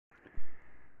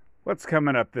What's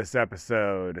coming up this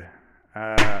episode?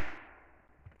 Uh,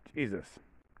 Jesus.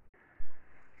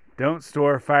 Don't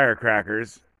store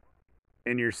firecrackers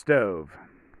in your stove.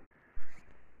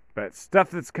 But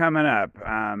stuff that's coming up.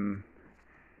 An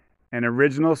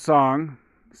original song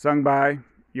sung by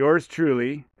yours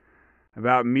truly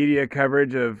about media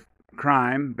coverage of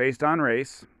crime based on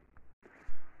race.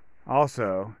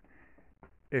 Also,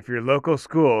 if your local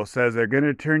school says they're going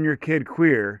to turn your kid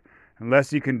queer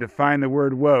unless you can define the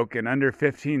word woke in under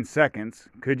 15 seconds,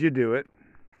 could you do it?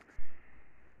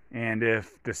 And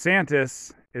if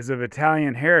DeSantis is of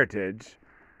Italian heritage,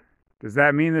 does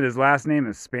that mean that his last name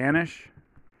is Spanish?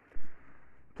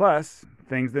 Plus,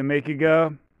 things that make you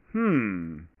go,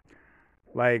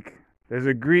 like there's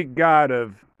a Greek god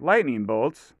of lightning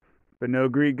bolts, but no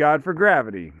Greek god for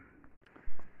gravity.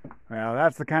 Well,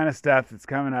 that's the kind of stuff that's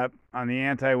coming up on the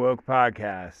Anti-Woke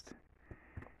podcast.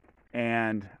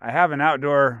 And I have an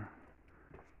outdoor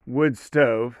wood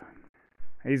stove.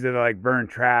 I use it to like burn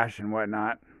trash and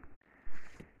whatnot.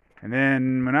 And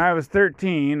then when I was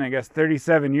 13, I guess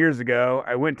 37 years ago,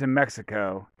 I went to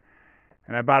Mexico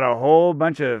and I bought a whole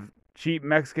bunch of cheap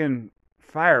Mexican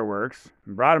fireworks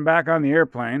and brought them back on the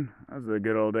airplane. Those were the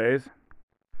good old days.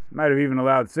 Might have even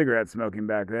allowed cigarette smoking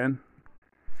back then.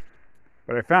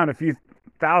 But I found a few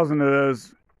thousand of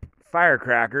those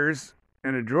firecrackers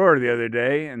in a drawer the other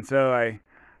day, and so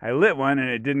I lit one and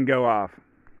it didn't go off.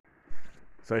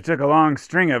 So I took a long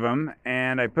string of them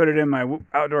and I put it in my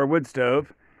outdoor wood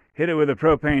stove, hit it with a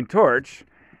propane torch,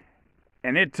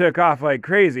 and it took off like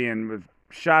crazy and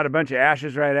shot a bunch of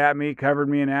ashes right at me, covered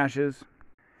me in ashes.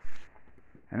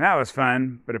 And that was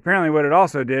fun, but apparently what it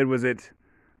also did was it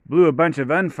blew a bunch of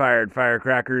unfired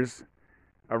firecrackers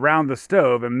around the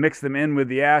stove and mixed them in with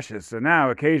the ashes. So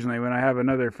now occasionally when I have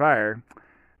another fire,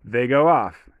 they go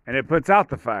off and it puts out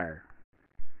the fire.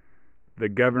 The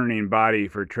governing body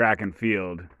for track and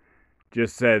field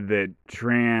just said that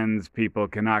trans people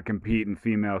cannot compete in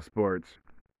female sports.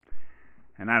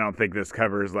 And I don't think this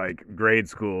covers like grade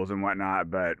schools and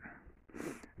whatnot, but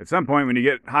at some point when you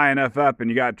get high enough up and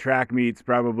you got track meets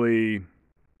probably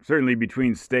certainly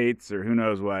between states or who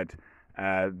knows what,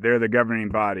 they're the governing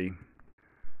body.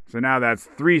 So now that's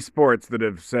 3 sports that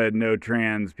have said no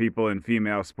trans people in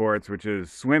female sports, which is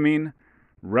swimming,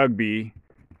 rugby,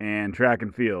 and track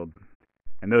and field.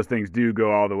 And those things do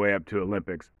go all the way up to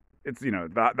Olympics. It's,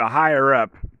 the higher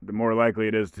up, the more likely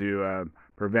it is to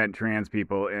prevent trans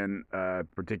people in a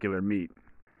particular meet.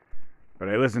 But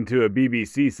I listened to a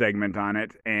BBC segment on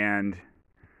it, and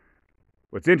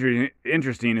what's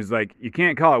interesting is, like, you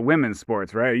can't call it women's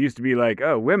sports, right? It used to be like,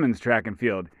 oh, women's track and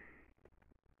field.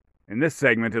 In this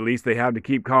segment, at least, they have to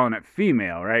keep calling it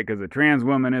female, right? Because a trans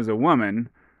woman is a woman,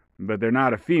 but they're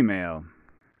not a female.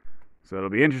 So it'll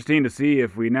be interesting to see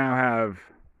if we now have,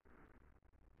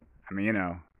 I don't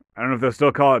know if they'll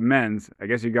still call it men's. I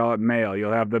guess you call it male.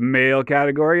 You'll have the male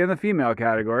category and the female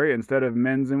category instead of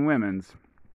men's and women's.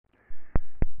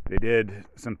 They did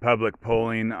some public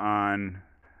polling on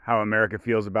how America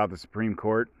feels about the Supreme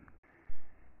Court.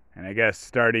 And I guess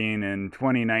starting in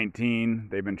 2019,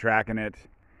 they've been tracking it.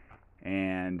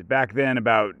 And back then,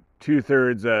 about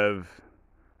 2/3 of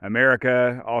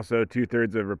America, also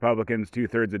 2/3 of Republicans,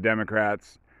 2/3 of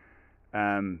Democrats,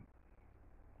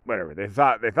 whatever. They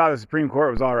thought the Supreme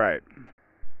Court was all right.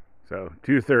 So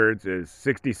 2/3 is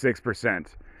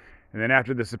 66%. And then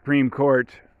after the Supreme Court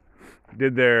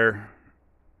did their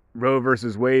Roe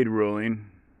versus Wade ruling,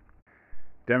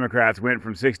 Democrats went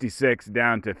from 66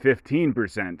 down to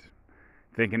 15%,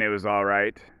 thinking it was all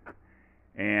right.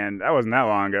 And that wasn't that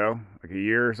long ago, like a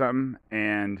year or something.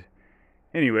 And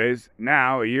anyways,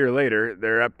 now, a year later,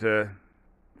 they're up to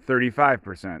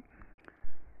 35%.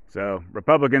 So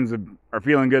Republicans are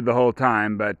feeling good the whole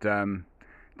time, but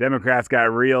Democrats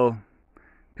got real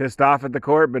pissed off at the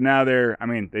court, but now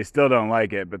they still don't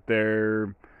like it, but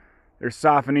they're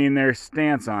softening their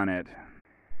stance on it.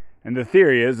 And the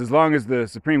theory is, as long as the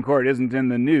Supreme Court isn't in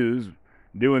the news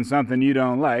doing something you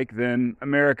don't like, then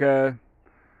America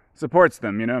supports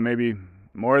them, maybe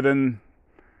more than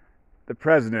the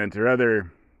president or other,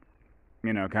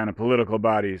 kind of political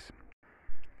bodies.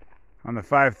 On the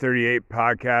 538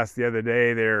 podcast the other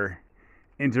day, they're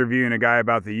interviewing a guy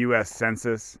about the U.S.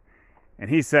 Census, and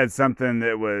he said something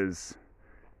that was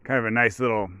kind of a nice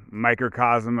little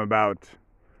microcosm about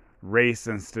race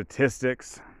and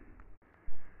statistics.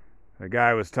 The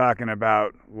guy was talking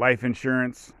about life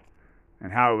insurance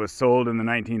and how it was sold in the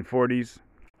 1940s.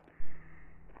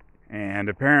 And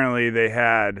apparently they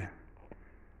had,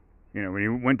 when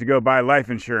you went to go buy life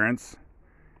insurance,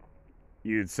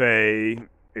 you'd say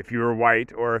if you were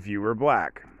white or if you were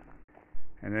black.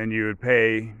 and then you would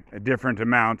pay a different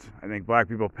amount. I think black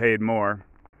people paid more,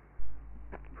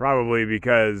 probably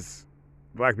because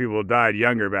black people died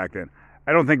younger back then.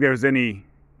 I don't think there was any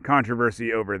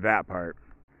controversy over that part.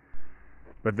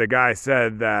 But the guy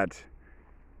said that,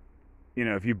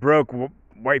 if you broke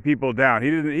white people down, he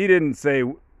didn't say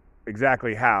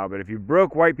exactly how, but if you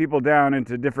broke white people down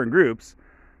into different groups,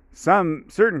 some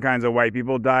certain kinds of white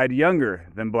people died younger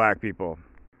than black people.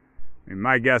 I mean,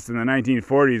 my guess in the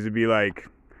 1940s would be like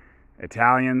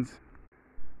Italians.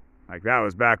 Like that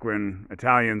was back when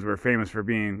Italians were famous for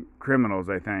being criminals,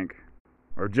 I think.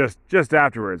 Or just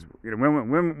afterwards. When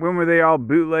were they all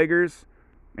bootleggers?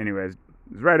 Anyways, it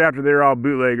was right after they were all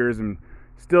bootleggers and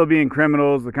still being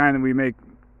criminals, the kind that we make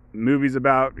movies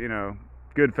about,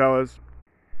 Goodfellas.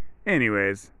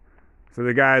 Anyways, so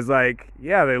the guy's like,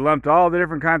 yeah, they lumped all the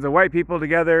different kinds of white people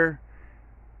together,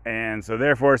 and so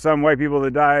therefore some white people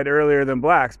that died earlier than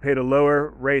blacks paid a lower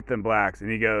rate than blacks. And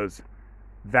he goes,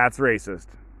 that's racist.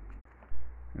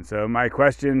 And so my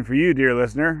question for you, dear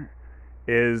listener,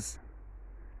 is,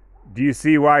 do you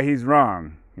see why he's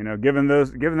wrong? Given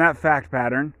that fact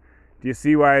pattern, do you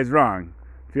see why he's wrong?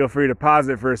 Feel free to pause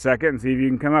it for a second and see if you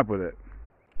can come up with it.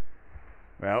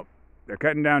 Well, they're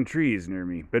cutting down trees near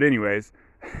me. But anyways,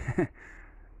 the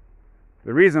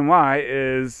reason why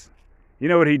is,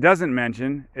 what he doesn't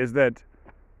mention is that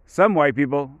some white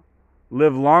people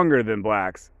live longer than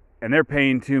blacks, and they're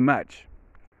paying too much.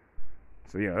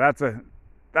 So,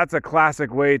 that's a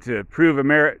classic way to prove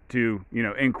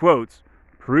in quotes,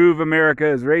 prove America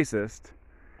is racist,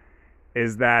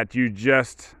 is that you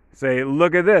just say,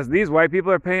 look at this. These white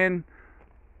people are paying,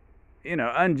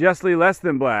 unjustly less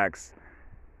than blacks.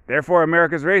 Therefore,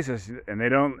 America's racist. And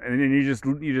then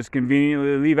you just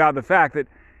conveniently leave out the fact that,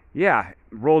 yeah,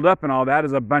 rolled up in all that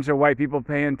is a bunch of white people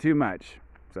paying too much.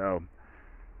 So,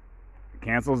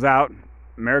 cancels out.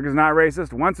 America's not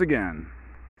racist once again.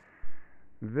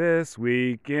 This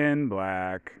Week in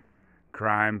Black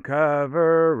crime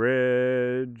coverage.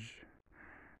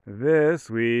 This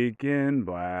Week in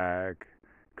Black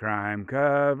crime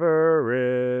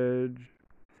coverage.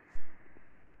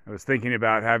 I was thinking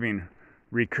about having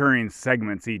recurring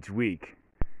segments each week,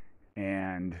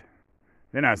 and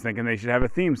then I was thinking they should have a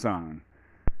theme song,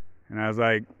 and I was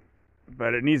like,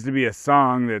 but it needs to be a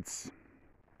song that's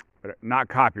not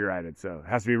copyrighted, so it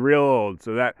has to be real old.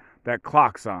 So that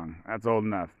clock song, that's old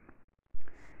enough.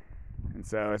 And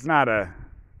so it's not a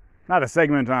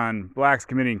segment on blacks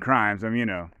committing crimes. I mean,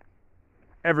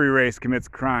 every race commits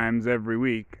crimes every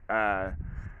week. That's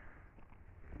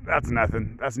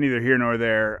nothing. That's neither here nor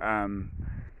there.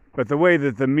 But the way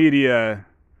that the media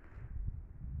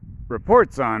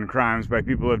reports on crimes by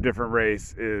people of different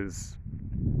race is,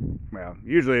 well,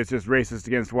 usually it's just racist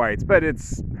against whites, but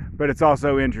it's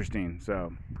also interesting.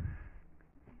 So,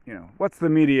 what's the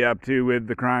media up to with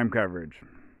the crime coverage?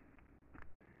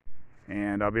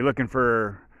 And I'll be looking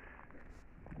for,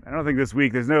 I don't think this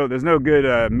week, there's no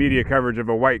good media coverage of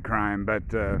a white crime, but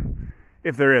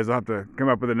if there is, I'll have to come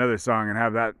up with another song and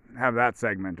have that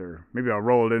segment, or maybe I'll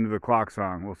roll it into the clock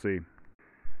song. We'll see.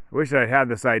 I wish I'd had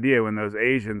this idea when those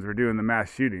Asians were doing the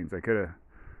mass shootings. I could have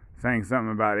sang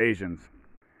something about Asians.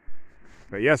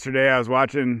 But yesterday I was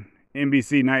watching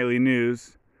NBC Nightly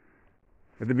News.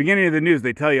 At the beginning of the news,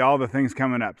 they tell you all the things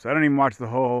coming up. So I don't even watch the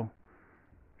whole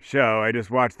show. I just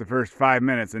watched the first 5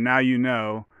 minutes, and now you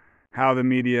know how the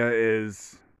media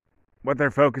is, what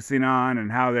they're focusing on,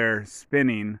 and how they're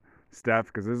spinning stuff,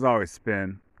 because there's always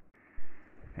spin.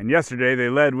 And yesterday they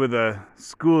led with a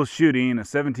school shooting. A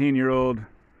 17-year-old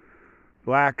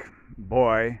black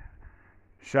boy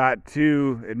shot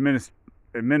two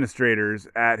administrators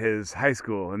at his high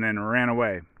school and then ran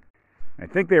away. I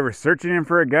think they were searching him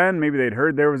for a gun. Maybe they'd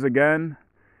heard there was a gun,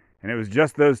 and it was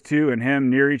just those two and him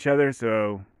near each other.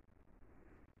 So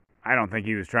I don't think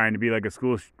he was trying to be like a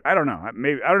school. I don't know. I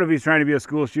don't know if he's trying to be a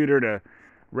school shooter to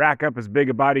rack up as big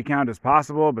a body count as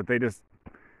possible, but there's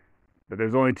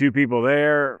only two people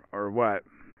there, or what.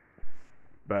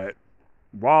 But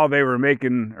while they were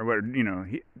making, or what,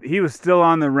 he was still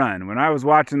on the run. When I was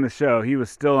watching the show, he was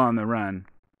still on the run.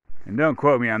 And don't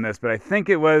quote me on this, but I think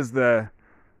there was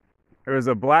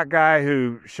a black guy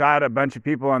who shot a bunch of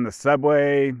people on the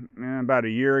subway about a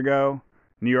year ago,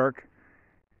 New York.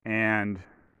 And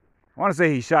I want to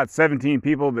say he shot 17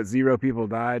 people, but 0 people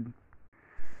died.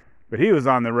 But he was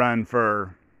on the run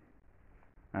for,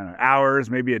 I don't know, hours,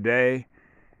 maybe a day.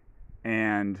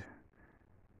 And,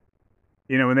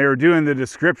 when they were doing the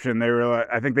description, they were like,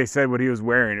 I think they said what he was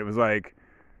wearing. It was like,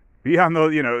 beyond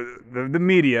the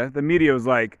media was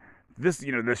like, this,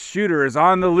 the shooter is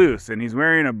on the loose, and he's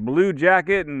wearing a blue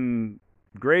jacket and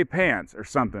gray pants or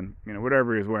something,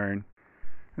 whatever he was wearing.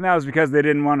 And that was because they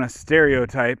didn't want to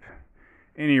stereotype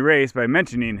any race by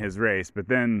mentioning his race. But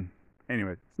then,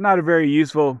 anyway, it's not a very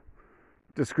useful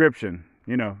description.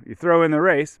 You throw in the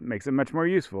race, makes it much more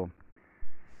useful.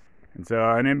 And so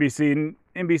on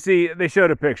NBC, they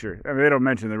showed a picture. I mean, they don't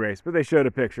mention the race, but they showed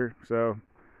a picture. So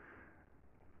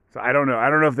I don't know. I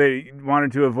don't know if they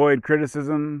wanted to avoid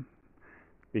criticism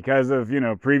because of,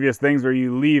 previous things where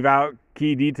you leave out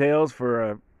key details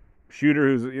for a shooter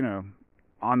who's,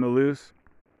 on the loose.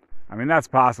 I mean, that's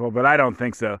possible, but I don't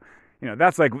think so.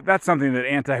 That's something that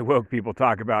anti-woke people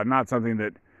talk about, not something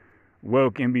that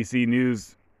woke NBC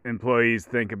News employees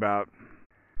think about.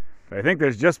 But I think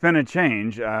there's just been a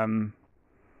change. At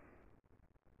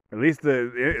least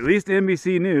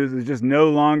NBC News is just no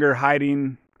longer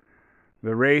hiding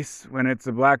the race when it's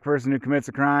a black person who commits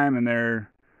a crime, and they're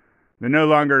no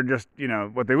longer just,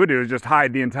 what they would do is just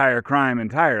hide the entire crime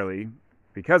entirely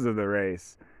because of the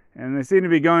race. And they seem to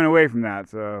be going away from that,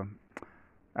 so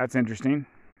that's interesting.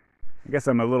 I guess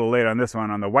I'm a little late on this one,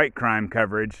 on the white crime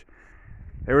coverage.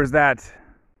 There was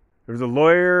a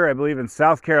lawyer, I believe in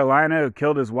South Carolina, who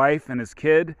killed his wife and his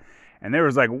kid, and there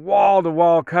was like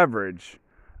wall-to-wall coverage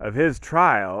of his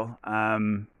trial.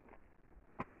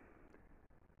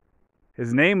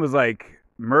 His name was like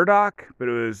Murdoch, but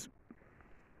it was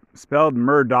spelled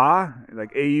Murdaugh,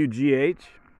 like A-U-G-H.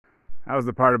 That was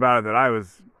the part about it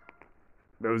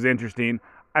that was interesting.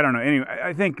 I don't know. Anyway,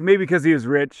 I think maybe because he was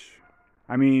rich.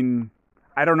 I mean,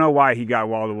 I don't know why he got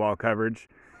wall-to-wall coverage.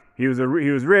 He was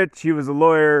rich, he was a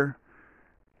lawyer,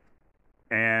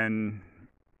 and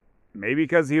maybe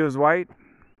because he was white.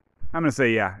 I'm going to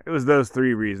say, yeah, it was those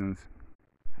three reasons.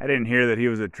 I didn't hear that he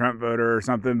was a Trump voter or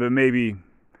something, but maybe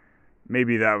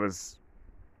that was,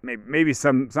 maybe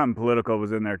something political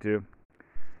was in there too.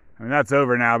 I mean, that's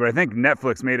over now, but I think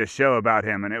Netflix made a show about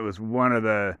him, and it was one of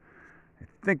the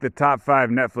top 5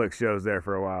 Netflix shows there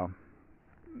for a while.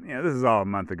 This is all a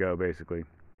month ago, basically.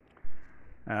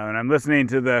 And I'm listening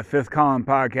to the Fifth Column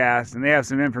podcast, and they have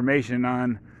some information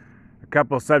on a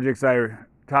couple subjects I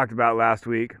talked about last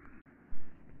week.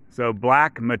 So,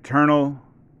 black maternal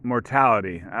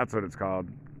mortality, that's what it's called.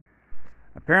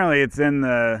 Apparently it's in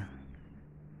I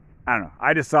don't know,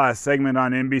 I just saw a segment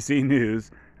on NBC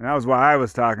News, and that was why I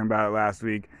was talking about it last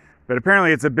week. But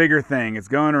apparently it's a bigger thing. It's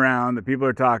going around, that people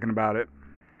are talking about it.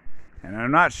 And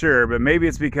I'm not sure, but maybe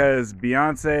it's because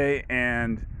Beyonce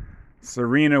and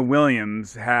Serena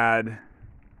Williams had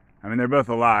they're both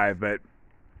alive, but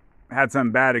had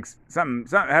some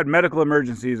had medical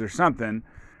emergencies or something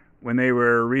when they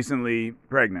were recently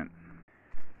pregnant.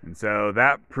 And so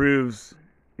that proves,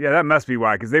 that must be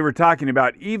why, because they were talking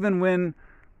about even when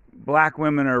black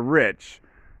women are rich,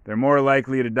 they're more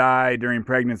likely to die during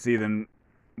pregnancy than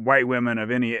white women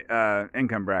of any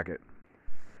income bracket.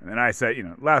 And then I said,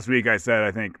 last week I said,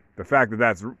 I think the fact that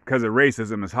that's because of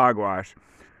racism is hogwash.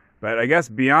 But I guess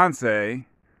Beyonce,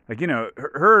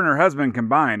 her and her husband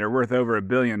combined are worth over $1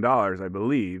 billion, I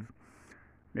believe.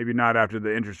 Maybe not after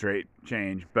the interest rate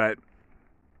change, but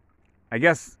I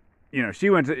guess,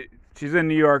 she's in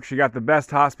New York, she got the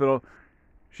best hospital.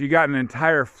 She got an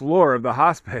entire floor of the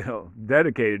hospital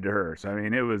dedicated to her. So,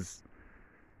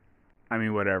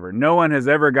 whatever. No one has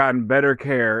ever gotten better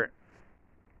care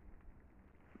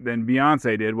than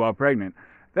Beyonce did while pregnant.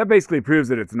 That basically proves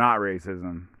that it's not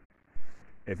racism.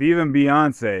 If even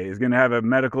Beyonce is going to have a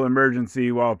medical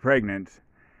emergency while pregnant,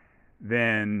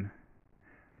 then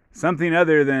something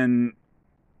other than,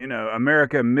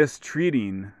 America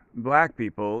mistreating black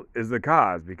people is the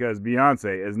cause, because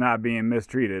Beyonce is not being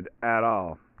mistreated at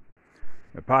all.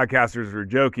 The podcasters were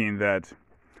joking that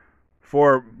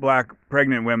 4 black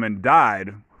pregnant women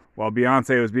died while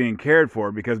Beyonce was being cared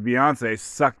for because Beyonce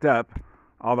sucked up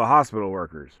all the hospital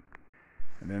workers.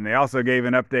 And then they also gave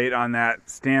an update on that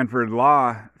Stanford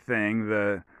law thing.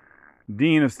 The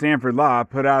dean of Stanford Law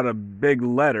put out a big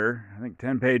letter, I think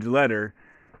 10-page letter,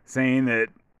 saying that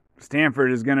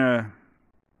Stanford is going to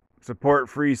support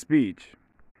free speech.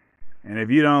 And if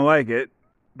you don't like it,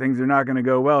 things are not going to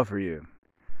go well for you.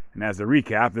 And as a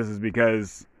recap, this is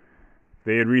because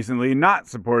they had recently not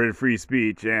supported free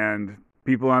speech, and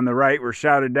people on the right were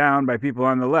shouted down by people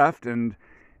on the left, and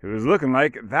it was looking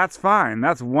like, that's fine,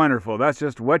 that's wonderful, that's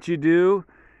just what you do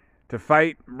to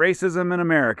fight racism in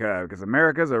America, because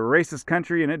America's a racist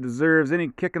country and it deserves any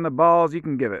kick in the balls you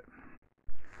can give it.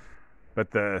 But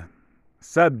the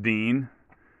sub-dean,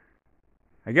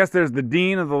 I guess there's the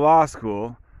dean of the law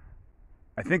school,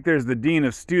 I think there's the dean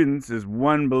of students is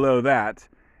one below that,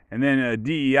 and then a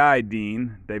DEI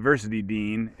dean, diversity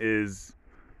dean, is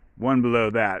one below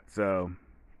that. So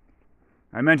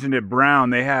I mentioned at Brown,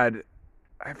 they had,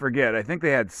 I think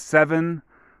they had 7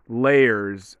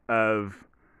 layers of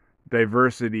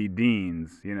diversity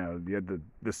deans. You know, you had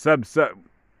the sub,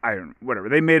 I don't, whatever.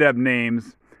 They made up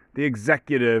names. The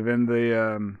executive and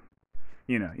the,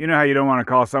 you know how you don't want to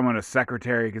call someone a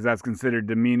secretary because that's considered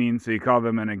demeaning, so you call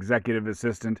them an executive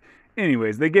assistant.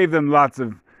 Anyways, they gave them lots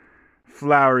of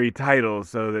flowery titles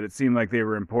so that it seemed like they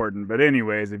were important. But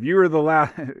anyways, if you were the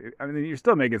last, I mean, you're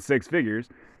still making six figures,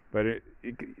 but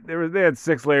they had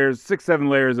 7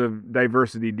 layers of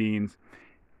diversity deans.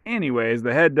 Anyways,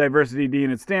 the head diversity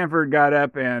dean at Stanford got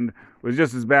up and was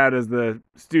just as bad as the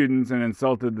students and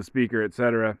insulted the speaker,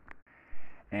 etc.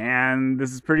 And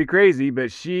this is pretty crazy,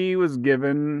 but she was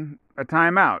given a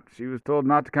timeout. She was told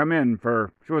not to come in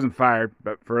she wasn't fired,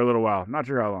 but for a little while. Not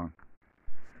sure how long.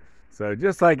 So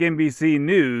just like NBC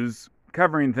News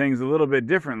covering things a little bit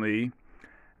differently,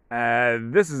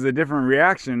 this is a different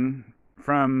reaction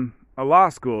from a law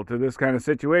school to this kind of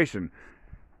situation.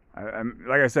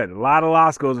 Like I said, a lot of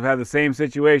law schools have had the same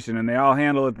situation, and they all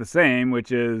handle it the same,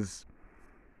 which is,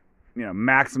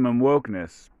 maximum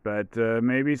wokeness. But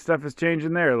maybe stuff is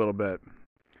changing there a little bit.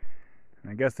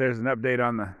 And I guess there's an update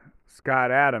on the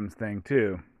Scott Adams thing,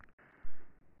 too.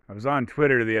 I was on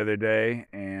Twitter the other day,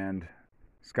 and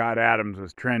Scott Adams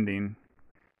was trending.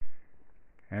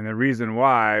 And the reason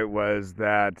why was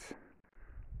that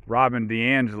Robin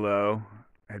DiAngelo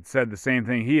had said the same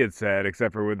thing he had said,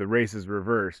 except for with the races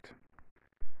reversed.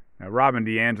 Now, Robin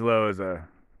DiAngelo is a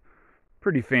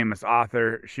pretty famous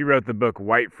author. She wrote the book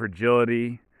White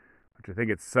Fragility, which I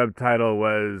think its subtitle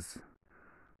was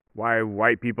Why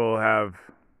White People Have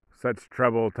Such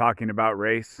Trouble Talking About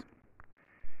Race.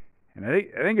 And I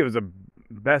think it was a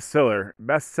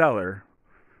bestseller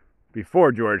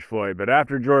before George Floyd, but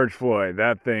after George Floyd,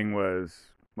 that thing was,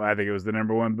 I think it was the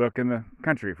 #1 book in the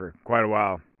country for quite a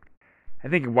while. I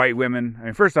think white women,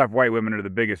 first off, white women are the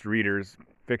biggest readers,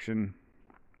 fiction,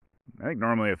 I think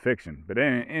normally of fiction, but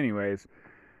anyways,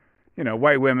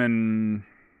 white women,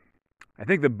 I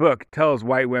think the book tells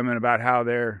white women about how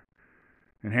they're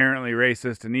inherently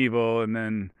racist and evil,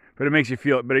 but it makes you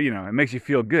feel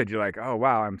good. You're like, oh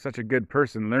wow, I'm such a good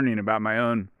person learning about my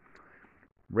own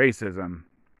racism.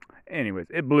 Anyways,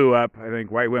 it blew up. I think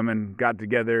white women got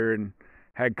together and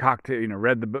had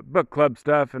read the book club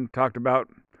stuff and talked about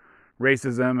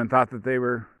racism and thought that they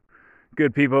were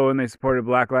good people and they supported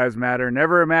Black Lives Matter,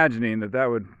 never imagining that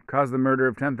would cause the murder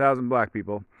of 10,000 black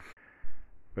people.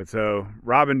 But so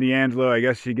Robin DiAngelo, I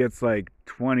guess she gets like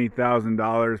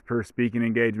 $20,000 per speaking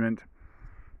engagement.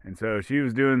 And so she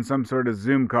was doing some sort of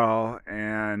Zoom call,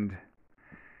 and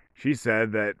she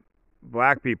said that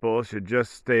black people should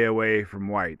just stay away from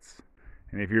whites.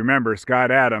 And if you remember,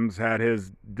 Scott Adams had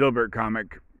his Dilbert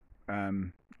comic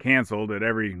canceled at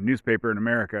every newspaper in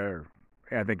America, or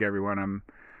I think every one of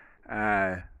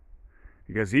them,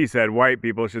 because he said white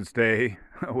people should stay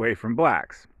away from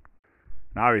blacks.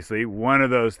 And obviously, one of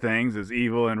those things is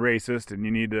evil and racist, and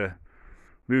you need to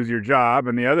lose your job,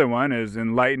 and the other one is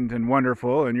enlightened and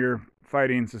wonderful, and you're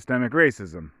fighting systemic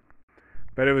racism.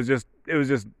 But it was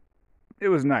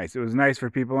nice. It was nice for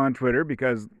people on Twitter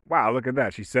because, wow, look at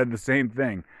that. She said the same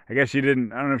thing. I guess she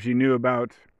didn't, I don't know if she knew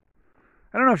about,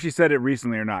 I don't know if she said it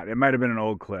recently or not. It might have been an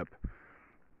old clip.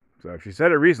 So if she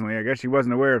said it recently, I guess she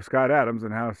wasn't aware of Scott Adams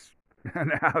and how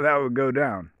that would go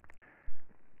down.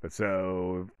 But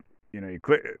so, I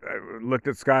looked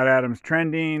at Scott Adams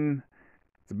trending.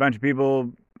 It's a bunch of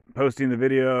people posting the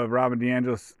video of Robin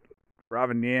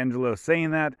DiAngelo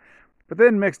saying that. But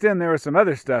then mixed in, there was some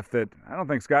other stuff that I don't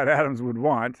think Scott Adams would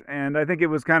want. And I think it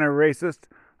was kind of racist,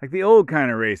 like the old kind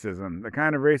of racism, the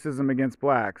kind of racism against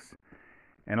blacks.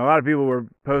 And a lot of people were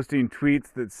posting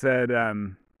tweets that said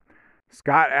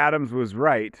Scott Adams was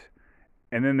right.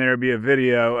 And then there would be a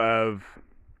video of,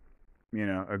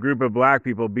 a group of black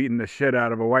people beating the shit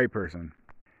out of a white person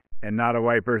and not a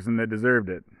white person that deserved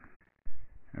it.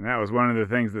 And that was one of the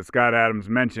things that Scott Adams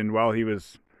mentioned while he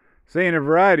was saying a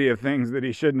variety of things that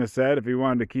he shouldn't have said if he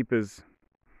wanted to keep his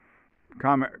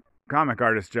comic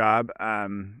artist job.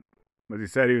 Was he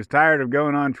said he was tired of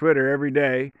going on Twitter every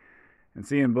day and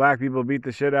seeing black people beat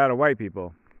the shit out of white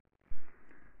people.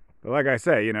 But like I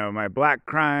say, my black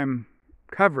crime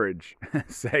coverage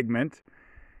segment,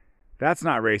 that's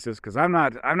not racist because I'm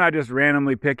not just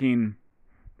randomly picking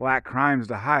black crimes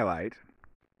to highlight.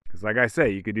 Because like I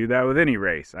say, you could do that with any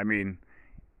race.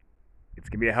 It's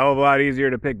going to be a hell of a lot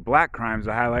easier to pick black crimes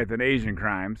to highlight than Asian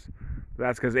crimes.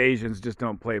 That's because Asians just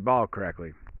don't play ball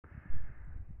correctly.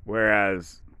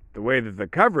 Whereas the way that the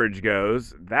coverage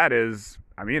goes, that is,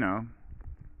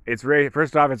 it's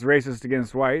first off, it's racist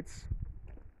against whites.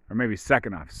 Or maybe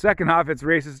second off. Second off, it's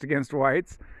racist against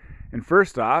whites. And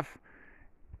first off,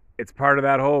 it's part of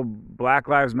that whole Black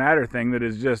Lives Matter thing that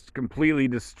is just completely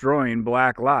destroying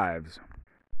black lives.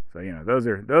 So, those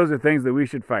are things that we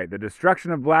should fight. The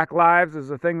destruction of black lives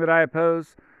is a thing that I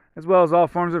oppose, as well as all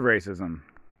forms of racism.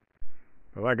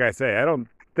 But like I say, I don't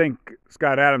think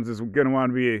Scott Adams is going to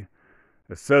want to be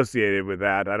associated with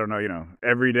that. I don't know,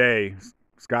 every day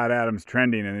Scott Adams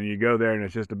trending, and then you go there and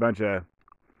it's just a bunch of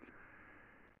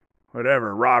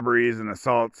whatever, robberies and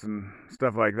assaults and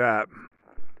stuff like that.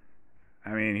 I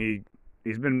mean,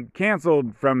 he's been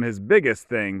canceled from his biggest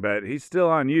thing, but he's still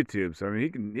on YouTube, so I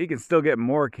mean, he can still get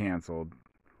more canceled.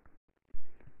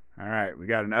 All right, we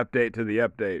got an update to the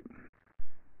update.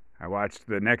 I watched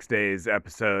the next day's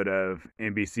episode of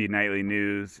NBC Nightly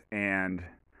News, and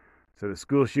so the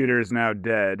school shooter is now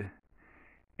dead.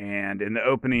 And in the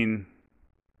opening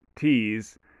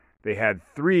tease, they had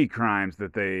 3 crimes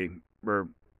that they were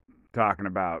talking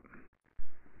about.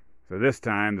 So this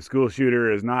time, the school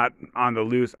shooter is not on the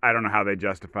loose. I don't know how they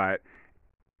justify it.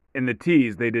 In the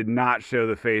tease, they did not show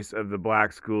the face of the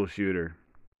black school shooter.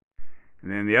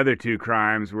 And then the other 2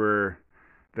 crimes were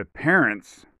the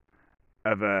parents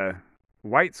of a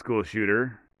white school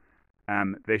shooter.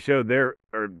 They're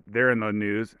in the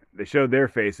news. They showed their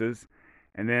faces.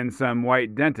 And then some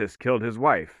white dentist killed his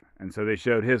wife. And so they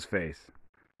showed his face.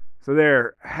 So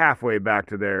they're halfway back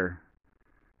to their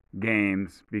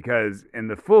games, because in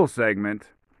the full segment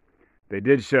they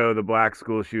did show the black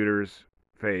school shooter's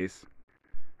face.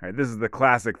 All right, this is the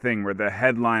classic thing where the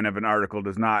headline of an article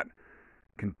does not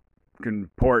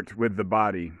comport with the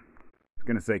body. I was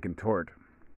going to say contort.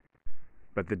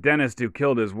 But the dentist who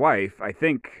killed his wife, I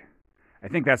think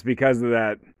that's because of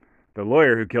that, the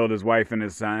lawyer who killed his wife and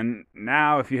his son.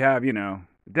 Now if you have, the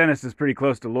dentist is pretty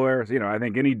close to lawyers. I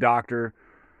think any doctor,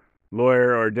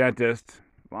 lawyer, or dentist,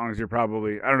 as long as you're I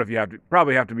don't know if you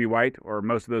probably have to be white, or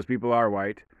most of those people are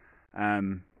white.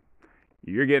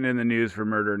 You're getting in the news for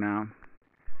murder now.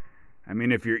 I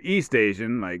mean, if you're East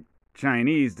Asian, like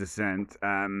Chinese descent,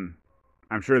 I'm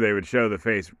sure they would show the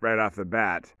face right off the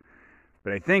bat.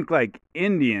 But I think like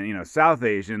Indian, South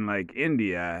Asian, like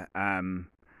India,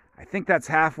 I think that's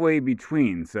halfway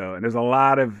between. So, and there's a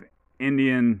lot of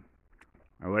Indian,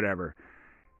 or whatever.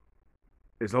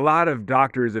 There's a lot of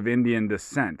doctors of Indian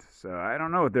descent, so I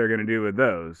don't know what they're going to do with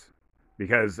those,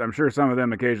 because I'm sure some of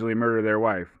them occasionally murder their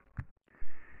wife.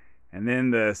 And then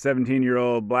the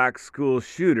 17-year-old black school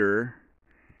shooter,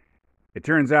 it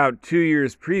turns out 2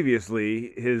 years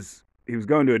previously, he was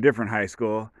going to a different high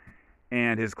school,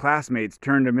 and his classmates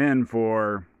turned him in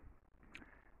for,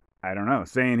 I don't know,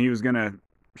 saying he was going to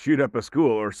shoot up a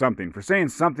school or something. For saying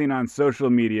something on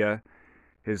social media,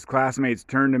 his classmates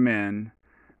turned him in.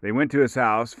 They went to his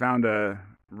house, found a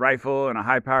rifle and a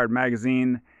high-powered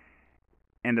magazine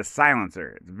and a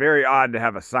silencer. It's very odd to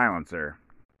have a silencer.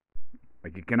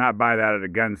 Like, you cannot buy that at a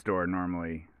gun store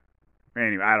normally.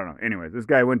 Anyway, I don't know. Anyways, this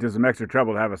guy went to some extra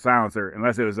trouble to have a silencer,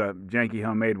 unless it was a janky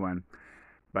homemade one.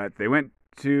 But they went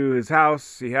to his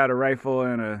house. He had a rifle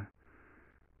and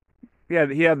he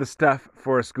had the stuff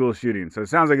for a school shooting. So it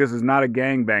sounds like this is not a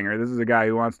gangbanger. This is a guy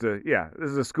who wants to, this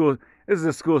is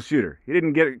a school shooter. He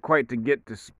didn't get it quite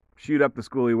to shoot up the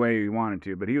school the way he wanted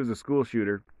to, but he was a school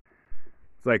shooter.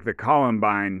 It's like the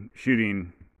Columbine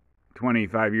shooting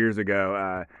 25 years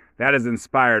ago. That has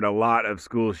inspired a lot of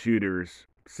school shooters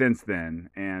since then.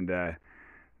 And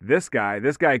this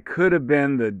guy could have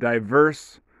been the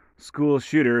diverse school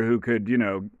shooter who could,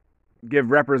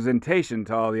 give representation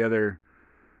to all the other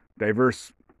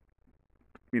diverse,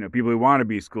 people who want to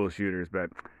be school shooters. But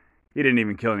he didn't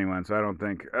even kill anyone, so I don't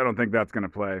think that's going to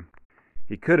play.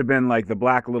 He could have been like the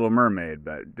Black Little Mermaid,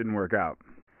 but it didn't work out.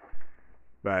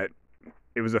 But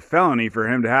it was a felony for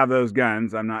him to have those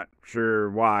guns. I'm not sure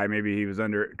why. Maybe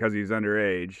because he was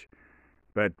underage.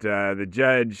 But the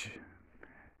judge,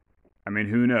 I mean,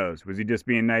 who knows? Was he just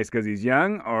being nice because he's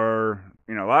young? Or,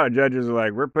 a lot of judges are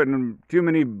like, we're putting too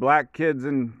many black kids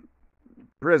in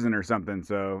prison or something.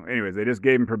 So anyways, they just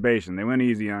gave him probation. They went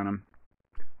easy on him.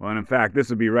 Well, and in fact, this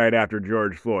would be right after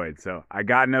George Floyd. So I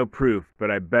got no proof,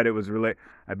 but I bet it was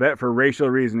I bet for racial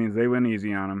reasonings, they went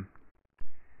easy on him.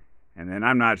 And then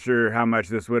I'm not sure how much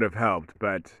this would have helped,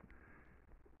 but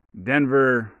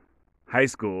Denver high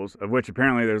schools, of which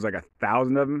apparently there's like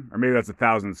 1,000 of them, or maybe that's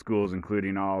 1,000 schools,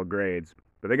 including all grades.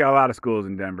 But they got a lot of schools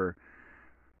in Denver.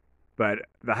 But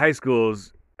the high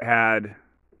schools had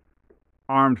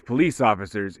armed police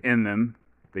officers in them.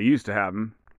 They used to have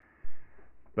them.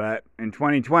 But in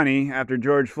 2020, after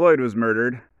George Floyd was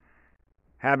murdered,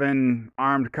 having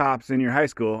armed cops in your high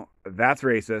school, that's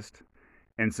racist.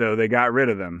 And so they got rid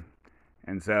of them.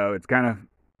 And so it's kind of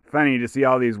funny to see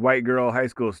all these white girl high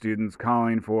school students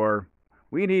calling for,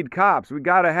 we need cops, we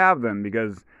got to have them,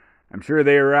 because I'm sure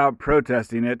they were out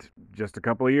protesting it just a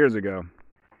couple of years ago.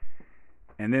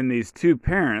 And then these two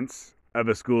parents of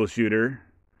a school shooter,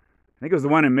 I think it was the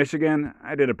one in Michigan.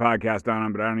 I did a podcast on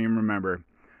them, but I don't even remember.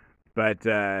 But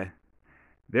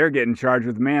they're getting charged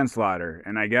with manslaughter.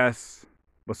 And I guess,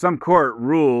 some court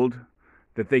ruled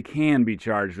that they can be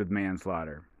charged with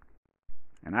manslaughter.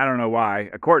 And I don't know why.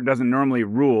 A court doesn't normally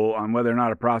rule on whether or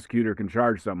not a prosecutor can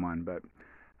charge someone, but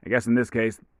I guess in this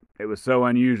case, it was so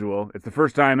unusual. It's the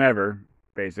first time ever,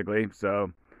 basically.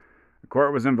 So the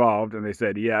court was involved, and they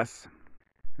said yes.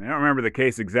 And I don't remember the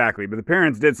case exactly, but the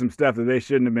parents did some stuff that they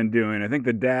shouldn't have been doing. I think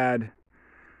the dad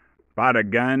bought a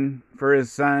gun for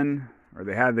his son, or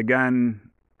they had the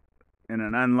gun in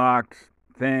an unlocked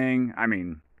thing. I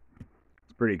mean,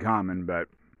 it's pretty common, but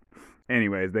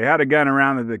anyways, they had a gun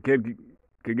around that the kid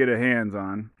could get a hands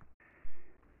on.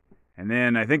 And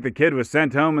then I think the kid was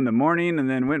sent home in the morning and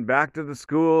then went back to the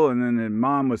school, and then the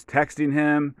mom was texting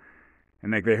him,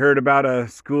 and like they heard about a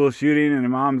school shooting, and the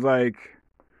mom's like,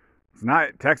 it's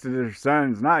not, texted her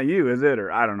son, it's not you, is it?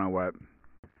 Or I don't know what.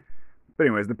 But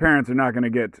anyways, the parents are not going to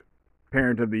get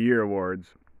Parent of the Year awards.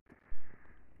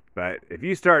 But if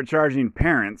you start charging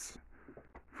parents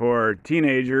for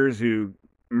teenagers who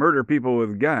murder people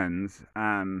with guns,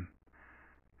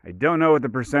 I don't know what the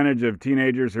percentage of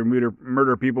teenagers who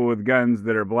murder people with guns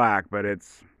that are black, but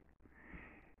it's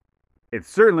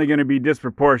certainly going to be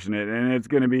disproportionate, and it's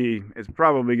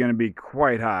probably going to be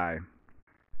quite high.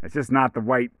 It's just not the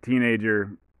white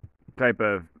teenager type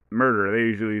of murder. They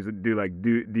usually do like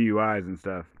DUIs and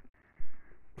stuff.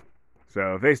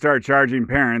 So if they start charging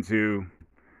parents who,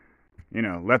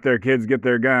 let their kids get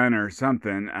their gun or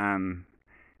something,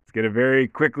 it's going to very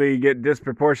quickly get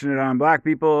disproportionate on black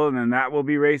people, and then that will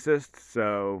be racist.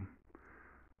 So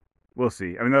we'll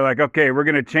see. I mean, they're like, okay, we're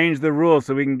going to change the rules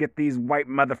so we can get these white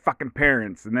motherfucking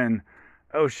parents. And then,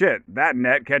 oh shit, that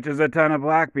net catches a ton of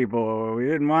black people. We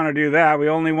didn't want to do that. We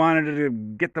only wanted to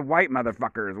get the white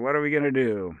motherfuckers. What are we going to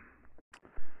do?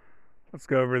 Let's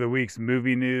go over the week's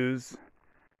movie news.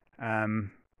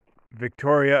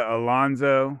 Victoria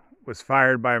Alonso was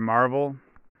fired by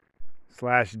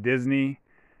Marvel/Disney.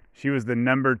 She was the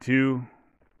number 2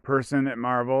 person at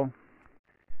Marvel.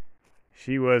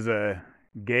 She was a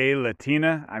gay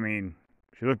Latina. I mean,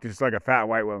 she looked just like a fat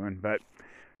white woman, but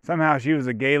somehow she was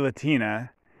a gay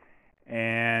Latina,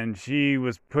 and she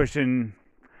was pushing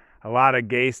a lot of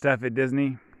gay stuff at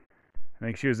Disney. I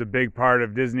think she was a big part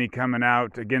of Disney coming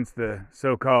out against the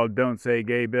so-called Don't Say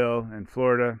Gay bill in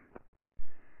Florida.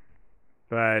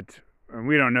 But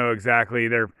we don't know exactly.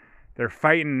 They're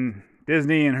fighting.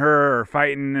 Disney and her are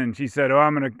fighting, and she said,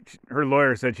 her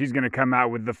lawyer said she's going to come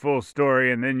out with the full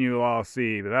story, and then you'll all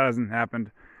see. But that hasn't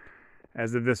happened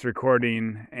as of this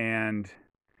recording. And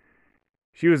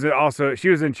she was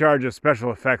in charge of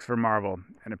special effects for Marvel.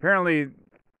 And apparently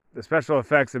the special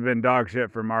effects have been dog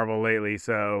shit for Marvel lately,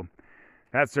 so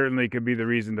that certainly could be the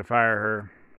reason to fire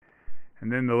her.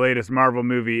 And then the latest Marvel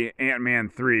movie, Ant-Man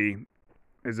 3,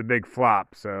 is a big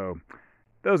flop, so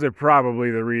those are probably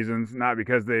the reasons, not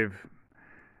because they've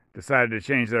decided to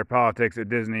change their politics at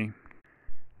Disney.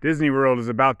 Disney World is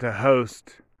about to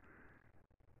host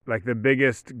like the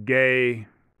biggest gay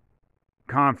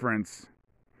conference,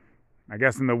 I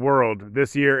guess, in the world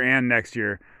this year and next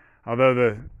year.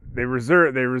 Although they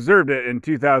reserved it in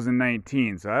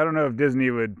 2019, so I don't know if Disney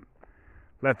would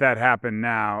let that happen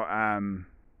now.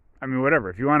 I mean, whatever.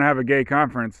 If you want to have a gay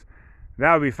conference,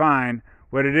 that would be fine.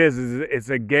 What it is it's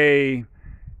a gay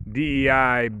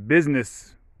DEI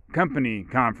business company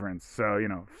conference. So,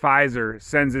 Pfizer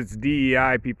sends its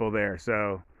DEI people there.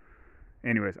 So,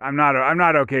 anyways, I'm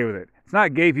not okay with it. It's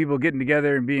not gay people getting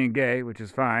together and being gay, which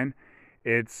is fine.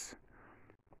 It's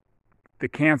the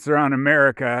cancer on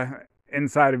America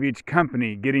inside of each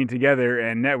company getting together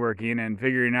and networking and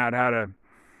figuring out how to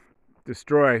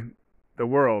destroy the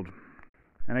world.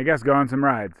 And I guess go on some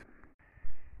rides.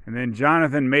 And then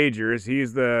Jonathan Majors,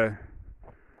 he's the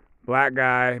black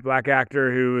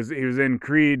actor he was in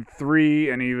Creed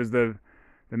 3, and he was the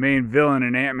main villain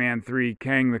in Ant-Man 3,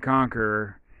 Kang the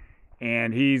Conqueror.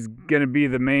 And he's going to be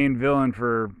the main villain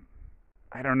for,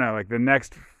 I don't know, like the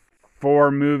next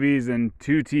 4 movies and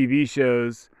 2 TV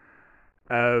shows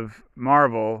of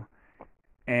Marvel.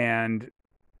 And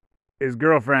his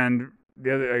girlfriend,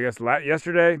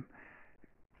 yesterday,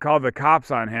 called the cops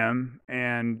on him,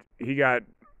 and he got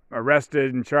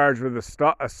arrested and charged with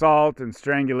assault and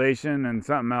strangulation and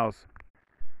something else.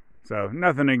 So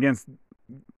nothing against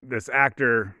this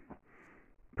actor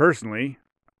personally,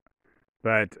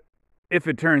 but if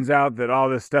it turns out that all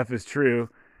this stuff is true,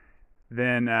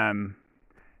 then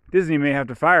Disney may have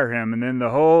to fire him. And then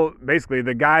basically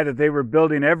the guy that they were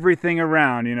building everything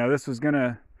around, this was going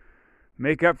to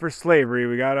make up for slavery.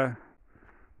 We got a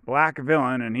black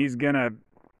villain, and he's going to,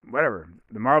 whatever,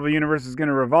 the Marvel Universe is going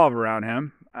to revolve around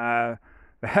him.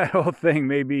 That whole thing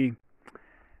may be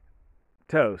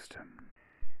toast.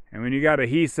 And when you got a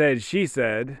he said, she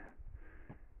said,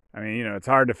 it's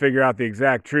hard to figure out the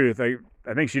exact truth. I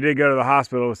think she did go to the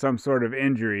hospital with some sort of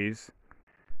injuries.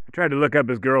 I tried to look up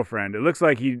his girlfriend. It looks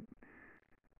like he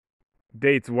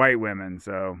dates white women,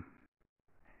 so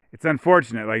it's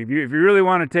unfortunate. Like, if you really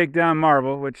want to take down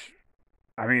Marvel, which,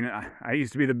 I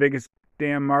used to be the biggest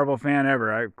damn Marvel fan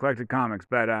ever. I collected comics,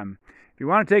 but if you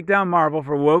want to take down Marvel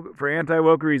for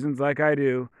anti-woke reasons like I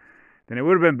do, then it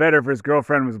would have been better if his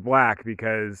girlfriend was black,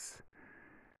 because,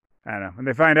 I don't know, when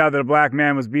they find out that a black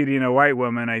man was beating a white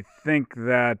woman, I think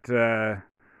that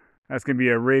that's going to be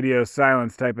a radio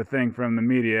silence type of thing from the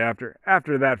media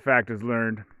after that fact is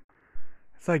learned.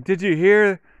 It's like, did you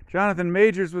hear Jonathan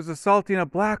Majors was assaulting a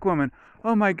black woman?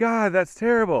 Oh my God, that's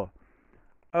terrible.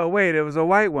 Oh wait, it was a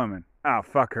white woman. Oh,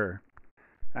 fuck her.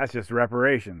 That's just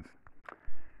reparations.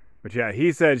 But yeah,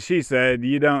 he said, she said,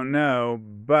 you don't know,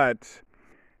 but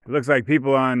it looks like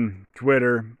people on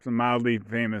Twitter, some mildly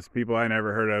famous people I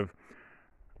never heard of,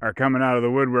 are coming out of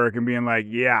the woodwork and being like,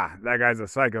 yeah, that guy's a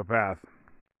psychopath.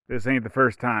 This ain't the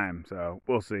first time, so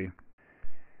we'll see.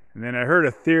 And then I heard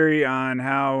a theory on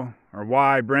how or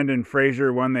why Brendan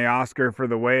Fraser won the Oscar for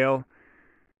The Whale.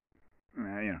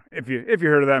 If you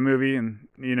heard of that movie and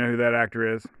you know who that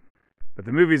actor is. But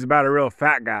the movie's about a real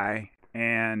fat guy,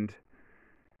 and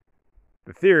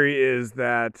the theory is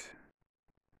that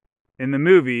in the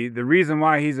movie, the reason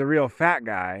why he's a real fat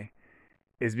guy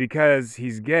is because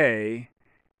he's gay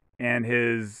and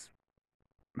his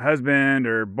husband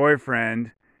or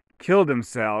boyfriend killed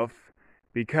himself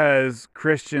because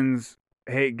Christians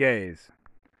hate gays.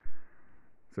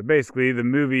 So basically, the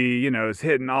movie, is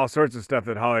hitting all sorts of stuff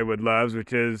that Hollywood loves,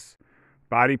 which is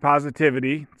body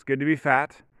positivity. It's good to be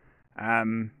fat.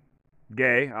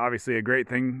 Gay, obviously a great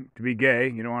thing to be gay.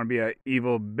 You don't want to be an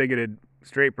evil, bigoted,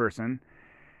 straight person.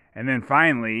 And then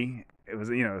finally, it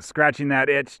was, scratching that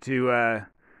itch to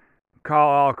call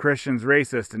all Christians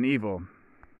racist and evil.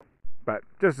 But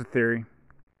just a theory.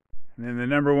 And then the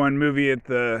number one movie at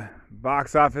the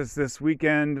box office this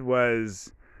weekend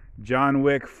was John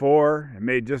Wick 4. It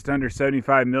made just under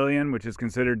 $75 million, which is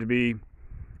considered to be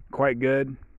quite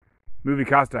good. Movie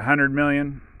cost $100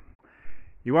 million.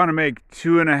 You want to make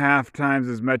 2.5 times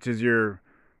as much as your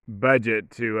budget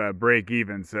to break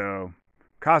even. So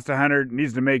cost 100,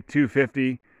 needs to make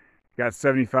 250. Got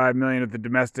 75 million at the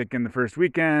domestic in the first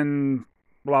weekend.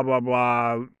 Blah blah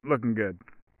blah. Looking good.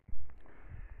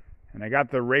 And I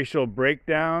got the racial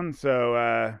breakdown.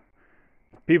 So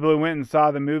people who went and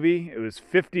saw the movie, it was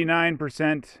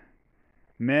 59%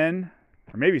 men,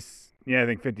 or maybe, I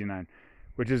think 59,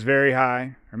 which is very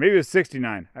high, or maybe it was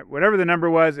 69. Whatever the number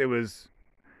was, it was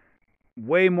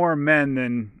way more men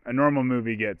than a normal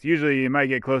movie gets. Usually you might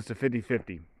get close to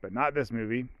 50-50, but not this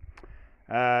movie.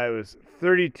 It was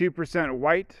 32%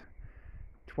 white,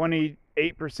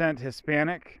 28%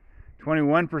 Hispanic,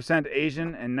 21%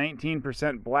 Asian, and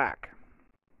 19% black.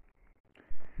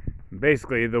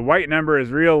 Basically, the white number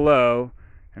is real low,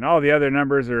 and all the other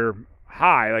numbers are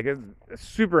high. Like, it's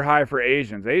super high for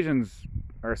Asians. Asians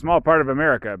are a small part of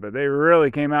America, but they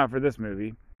really came out for this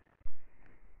movie.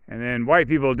 And then white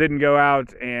people didn't go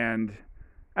out, and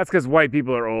that's because white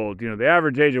people are old. The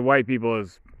average age of white people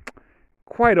is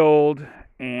quite old,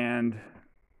 and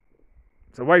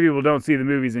so white people don't see the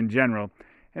movies in general.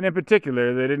 And in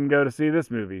particular, they didn't go to see this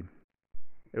movie.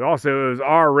 It was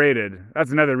R-rated.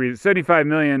 That's another reason. 75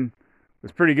 million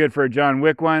was pretty good for a John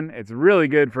Wick one. It's really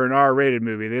good for an R-rated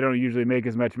movie. They don't usually make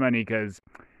as much money because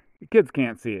the kids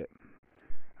can't see it.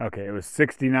 Okay, it was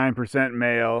 69%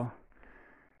 male.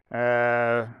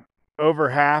 Over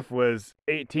half was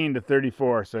 18 to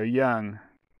 34, so young.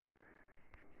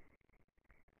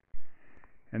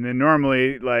 And then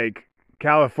normally, like,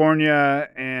 California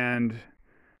and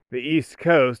the East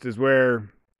Coast is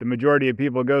where the majority of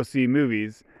people go see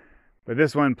movies, but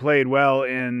this one played well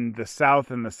in the South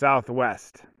and the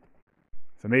Southwest.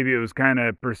 So maybe it was kind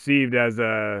of perceived as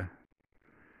a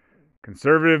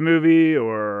conservative movie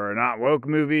or a not woke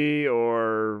movie,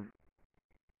 or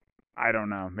I don't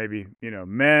know, maybe,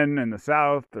 men in the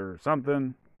South or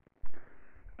something.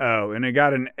 Oh, and it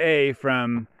got an A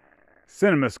from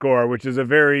Cinema Score, which is a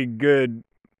very good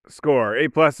score. A+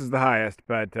 is the highest,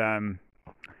 but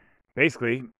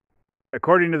basically,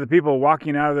 according to the people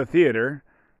walking out of the theater,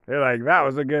 they're like, that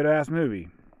was a good-ass movie.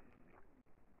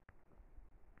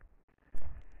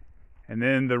 And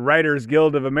then the Writers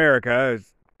Guild of America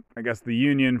is I guess, the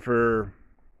union for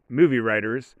movie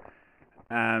writers,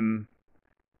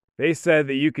 they said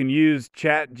that you can use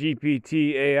Chat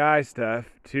GPT AI stuff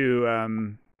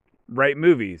to write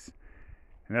movies.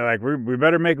 And they're like, we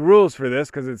better make rules for this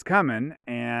because it's coming.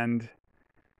 And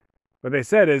what they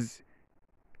said is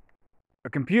a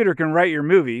computer can write your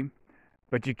movie,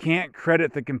 but you can't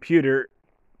credit the computer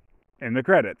in the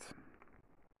credits.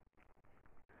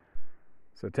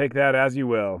 So take that as you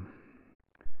will.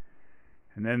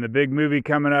 And then the big movie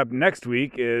coming up next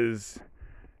week is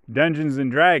Dungeons and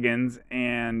Dragons,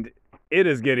 and it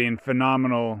is getting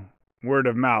phenomenal word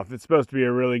of mouth. It's supposed to be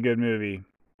a really good movie.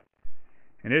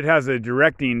 And it has a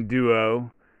directing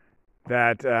duo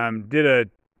that did a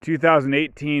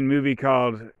 2018 movie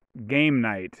called Game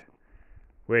Night,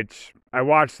 which I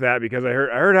watched that because I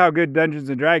heard how good Dungeons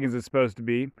and Dragons is supposed to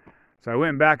be. So I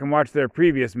went back and watched their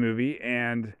previous movie,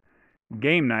 and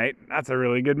Game Night, that's a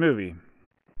really good movie.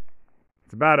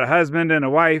 It's about a husband and a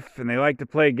wife, and they like to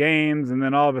play games, and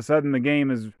then all of a sudden the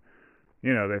game is,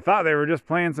 they thought they were just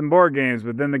playing some board games,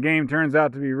 but then the game turns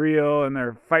out to be real, and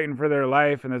they're fighting for their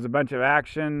life, and there's a bunch of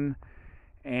action,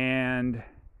 and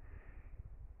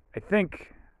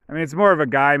it's more of a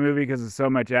guy movie because there's so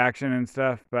much action and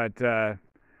stuff, but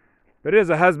it is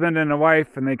a husband and a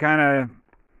wife, and they kind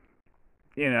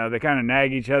of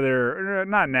nag each other, or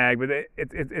not nag, but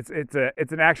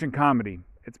it's an action comedy.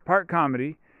 It's part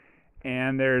comedy,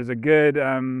 and there's a good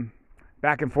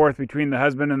back and forth between the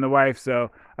husband and the wife, so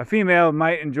a female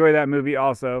might enjoy that movie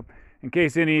also. In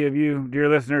case any of you, dear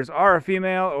listeners, are a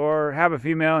female or have a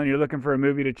female and you're looking for a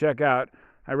movie to check out,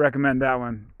 I recommend that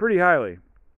one pretty highly.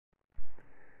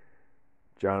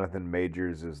 Jonathan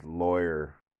Majors'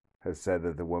 lawyer has said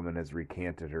that the woman has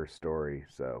recanted her story,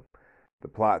 so the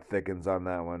plot thickens on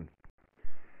that one.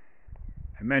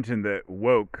 I mentioned that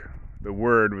woke, the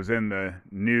word, was in the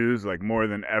news like more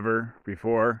than ever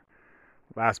before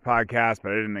last podcast,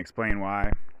 but I didn't explain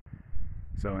why.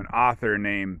 So an author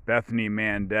named Bethany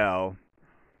Mandel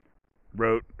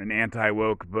wrote an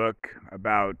anti-woke book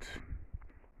about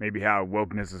maybe how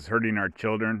wokeness is hurting our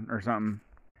children or something.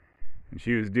 And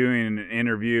she was doing an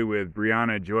interview with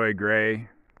Brianna Joy Gray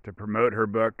to promote her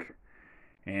book,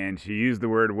 and she used the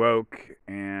word woke,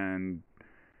 and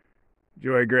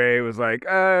Joy Gray was like,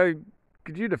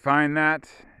 could you define that?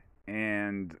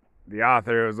 And the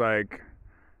author was like,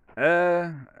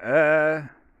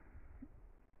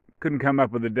 couldn't come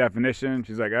up with a definition.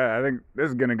 She's like, I think this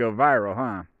is going to go viral,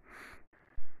 huh?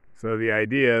 So the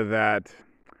idea that,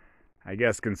 I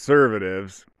guess,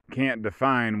 conservatives can't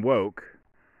define woke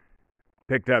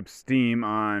picked up steam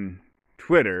on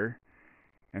Twitter.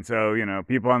 And so,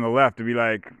 people on the left would be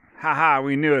like, haha,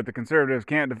 we knew it. The conservatives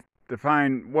can't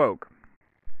define woke.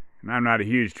 And I'm not a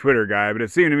huge Twitter guy, but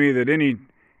it seemed to me that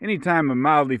any time a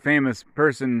mildly famous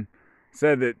person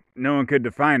said that no one could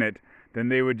define it, then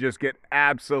they would just get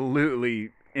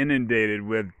absolutely inundated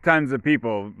with tons of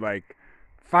people like,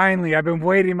 finally, I've been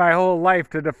waiting my whole life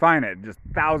to define it. Just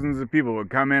thousands of people would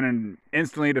come in and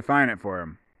instantly define it for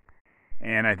them.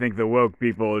 And I think the woke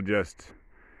people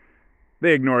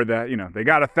they ignored that. They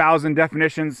got 1,000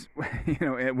 definitions,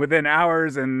 within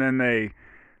hours, and then they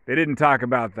didn't talk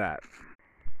about that.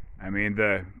 I mean,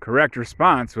 the correct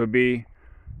response would be,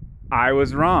 I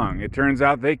was wrong. It turns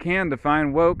out they can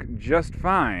define woke just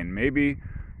fine. Maybe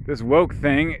this woke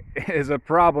thing is a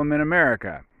problem in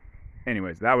America.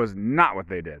 Anyways, that was not what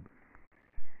they did.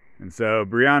 And so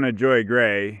Brianna Joy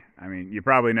Gray, you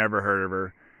probably never heard of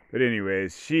her, but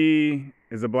anyways, she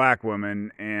is a black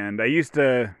woman, and I used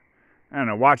to,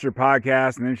 watch her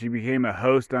podcast, and then she became a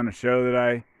host on a show that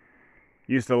I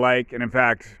used to like, and in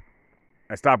fact,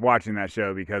 I stopped watching that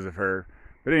show because of her.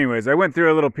 But anyways, I went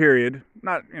through a little period,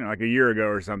 not, like a year ago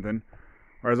or something,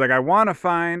 where I was like, I want to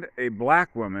find a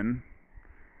black woman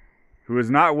who is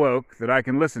not woke that I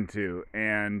can listen to.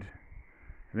 And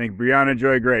I think Brianna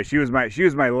Joy Gray, she was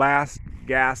my last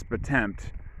gasp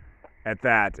attempt at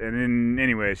that. And then,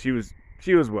 anyways, she was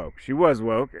woke. She was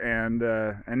woke, and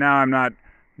now I'm not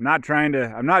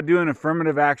doing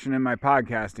affirmative action in my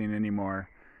podcasting anymore.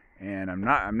 And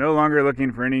I'm no longer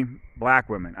looking for any black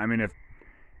women.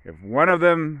 If one of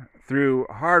them, through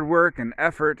hard work and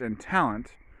effort and talent,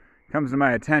 comes to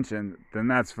my attention, then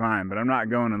that's fine. But I'm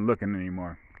not going and looking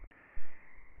anymore.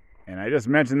 And I just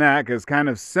mentioned that because kind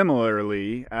of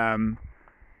similarly,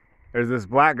 there's this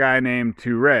black guy named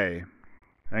Touré.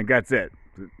 I think that's it.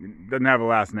 Doesn't have a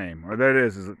last name. Or there it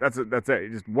is. That's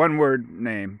it. Just one word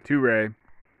name, Touré.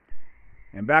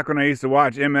 And back when I used to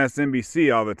watch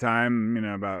MSNBC all the time,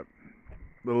 about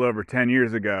a little over 10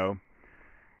 years ago,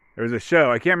 there was a show,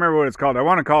 I can't remember what it's called. I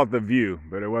want to call it The View,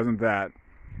 but it wasn't that.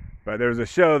 But there was a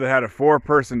show that had a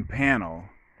 4-person panel,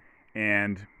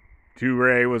 and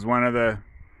Ray was one of the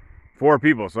 4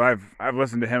 people. So I've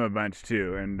listened to him a bunch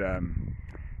too, and I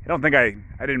don't think I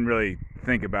didn't really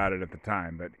think about it at the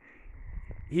time, but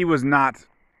he was not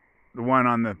the one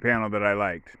on the panel that I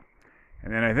liked.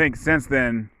 And then I think since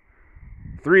then,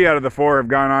 3 out of the 4 have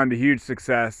gone on to huge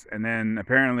success, and then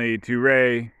apparently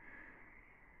Ray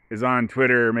is on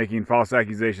Twitter making false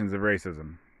accusations of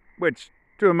racism, which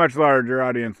to a much larger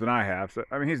audience than I have. So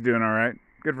I mean, he's doing all right.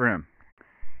 Good for him.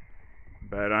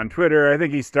 But on Twitter, I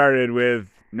think he started with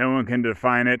 "no one can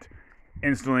define it,"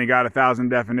 instantly got 1,000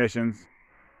 definitions,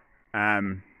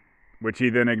 which he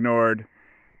then ignored.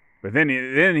 But then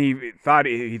he thought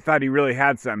he really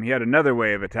had something. He had another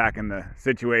way of attacking the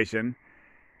situation,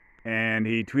 and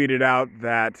he tweeted out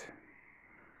that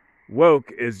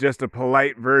woke is just a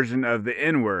polite version of the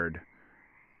N-word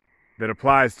that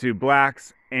applies to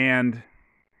blacks and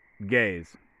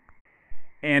gays.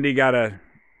 And he got a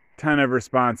ton of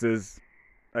responses.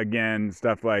 Again,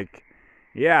 stuff like,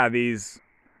 yeah, these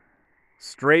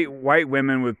straight white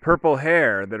women with purple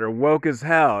hair that are woke as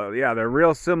hell. Yeah, they're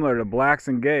real similar to blacks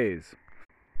and gays.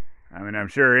 I mean, I'm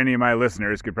sure any of my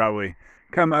listeners could probably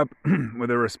come up with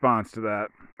a response to that.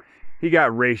 He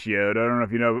got ratioed. I don't know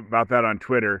if you know about that on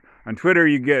Twitter. On Twitter,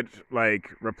 you get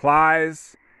like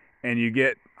replies and you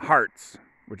get hearts,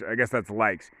 which I guess that's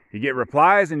likes. You get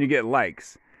replies and you get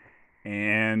likes.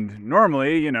 And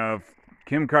normally, you know, if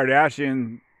Kim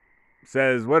Kardashian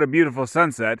says, "What a beautiful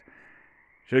sunset,"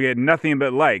 she'll get nothing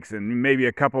but likes and maybe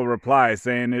a couple replies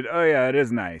saying, "Oh yeah, it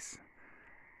is nice."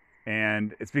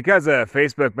 And it's because of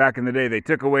Facebook back in the day, they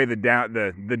took away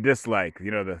the dislike, you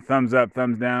know, the thumbs up,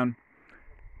 thumbs down.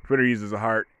 Twitter uses a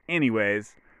heart.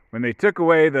 Anyways, when they took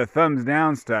away the thumbs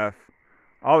down stuff,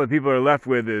 all the people are left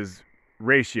with is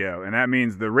ratio, and that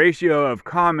means the ratio of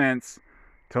comments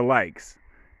to likes.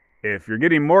 If you're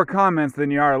getting more comments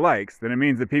than you are likes, then it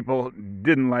means that people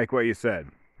didn't like what you said.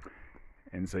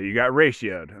 And so you got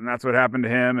ratioed, and that's what happened to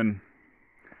him and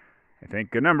I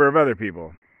think a number of other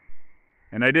people.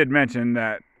 And I did mention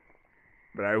that,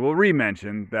 but I will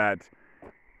re-mention that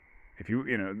if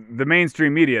you know, the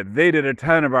mainstream media, they did a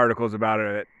ton of articles about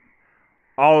it,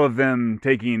 all of them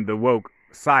taking the woke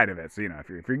side of it. So, you know, if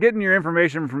you're getting your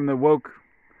information from the woke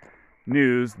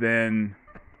news, the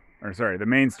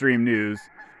mainstream news,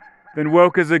 then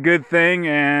woke is a good thing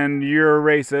and you're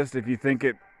a racist if you think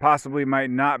it possibly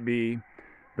might not be.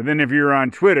 But then if you're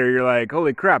on Twitter, you're like,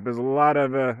 holy crap, there's a lot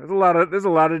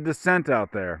of dissent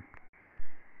out there.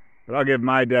 But I'll give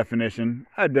my definition.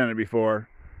 I've done it before.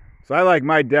 So I like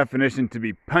my definition to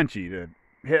be punchy, to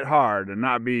hit hard and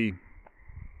not be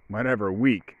whatever,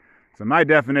 weak. So my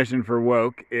definition for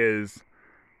woke is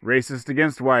racist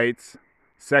against whites,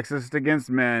 sexist against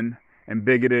men, and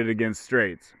bigoted against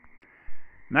straights.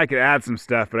 And I could add some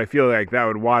stuff, but I feel like that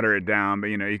would water it down. But,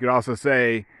 you know, you could also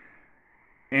say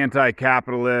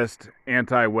anti-capitalist,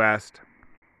 anti-West.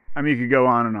 I mean, you could go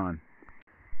on and on.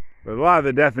 But a lot of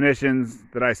the definitions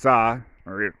that I saw,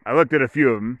 or I looked at a few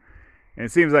of them, and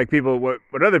it seems like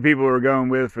what other people were going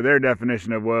with for their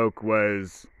definition of woke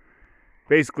was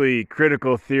basically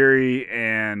critical theory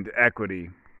and equity.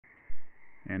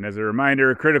 And as a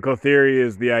reminder, critical theory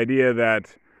is the idea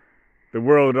that the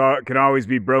world can always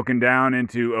be broken down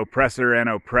into oppressor and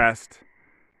oppressed.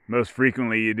 Most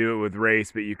frequently you do it with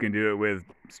race, but you can do it with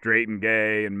straight and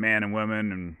gay and man and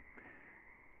woman and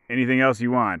anything else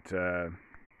you want.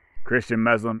 Christian,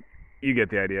 Muslim, you get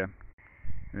the idea.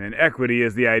 And then equity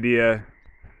is the idea,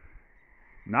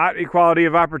 not equality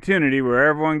of opportunity where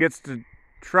everyone gets to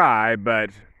try, but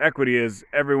equity is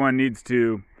everyone needs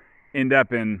to end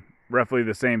up in roughly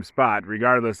the same spot,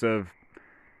 regardless of,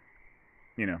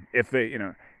 you know, if they, you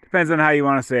know, depends on how you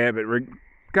want to say it, but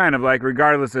kind of like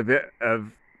regardless of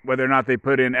whether or not they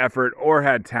put in effort or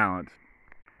had talent.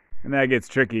 And that gets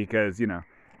tricky because, you know,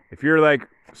 if you're like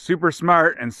super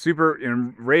smart and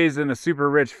raised in a super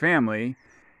rich family,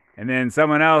 and then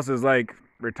someone else is like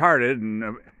retarded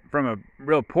and from a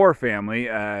real poor family,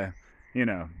 you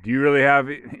know, do you really have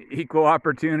equal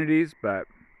opportunities? But,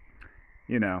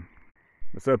 you know,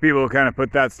 so people kind of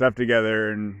put that stuff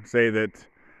together and say that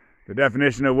the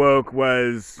definition of woke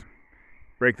was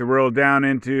break the world down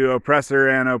into oppressor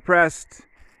and oppressed,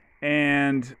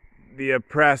 and the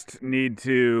oppressed need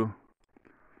to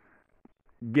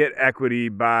get equity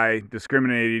by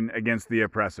discriminating against the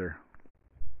oppressor.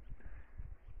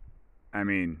 I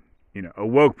mean, you know, a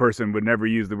woke person would never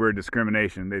use the word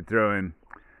discrimination. They'd throw in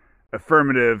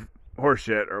affirmative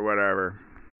horseshit or whatever.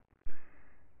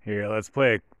 Here, let's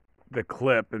play the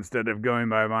clip instead of going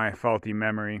by my faulty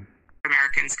memory.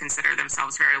 Americans consider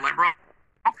themselves very liberal.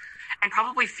 and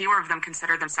probably fewer of them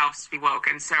consider themselves to be woke.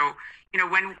 And so, when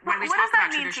we what talk does that about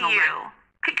mean traditional to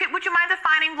you? Would you mind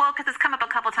defining woke? Because it's come up a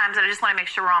couple times, and I just want to make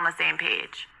sure we're on the same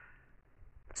page.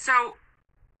 So,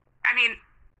 I mean,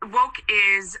 woke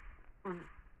is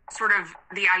sort of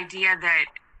the idea that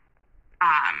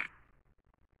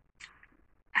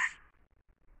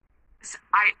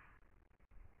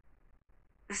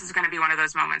this is going to be one of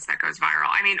those moments that goes viral.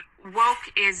 I mean,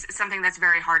 woke is something that's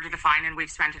very hard to define, and we've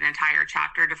spent an entire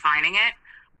chapter defining it.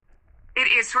 It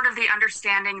is sort of the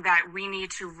understanding that we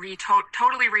need to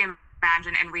totally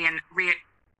reimagine and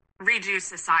redo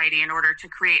society in order to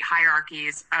create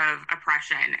hierarchies of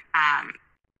oppression.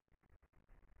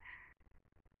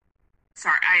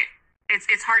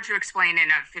 It's hard to explain in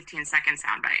a 15-second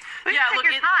soundbite. Yeah, look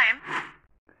at time.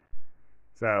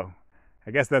 So,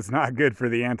 I guess that's not good for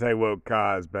the anti-woke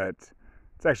cause, but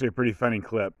it's actually a pretty funny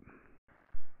clip.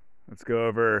 Let's go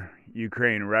over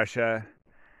Ukraine, Russia.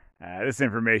 This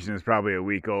information is probably a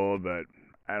week old, but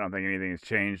I don't think anything has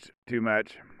changed too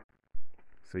much.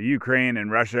 So Ukraine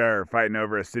and Russia are fighting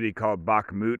over a city called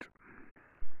Bakhmut.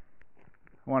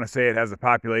 I want to say it has a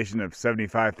population of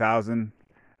 75,000.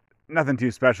 Nothing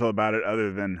too special about it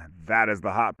other than that is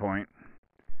the hot point.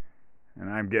 And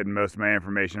I'm getting most of my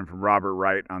information from Robert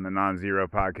Wright on the Non-Zero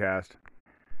podcast.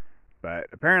 But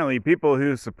apparently people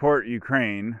who support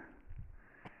Ukraine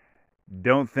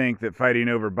don't think that fighting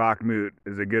over Bakhmut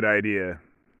is a good idea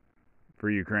for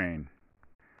Ukraine.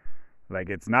 Like,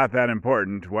 it's not that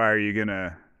important. Why are you going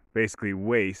to basically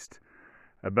waste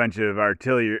a bunch of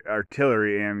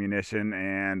artillery ammunition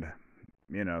and,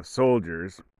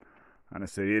 soldiers on a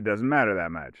city? It doesn't matter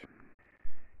that much.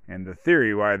 And the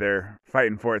theory why they're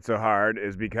fighting for it so hard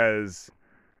is because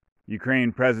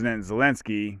Ukraine President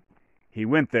Zelensky, he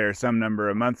went there some number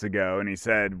of months ago and he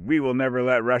said, we will never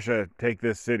let Russia take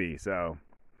this city. So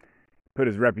put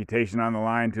his reputation on the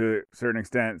line to a certain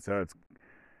extent. So it's,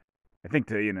 I think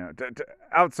to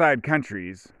outside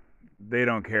countries, they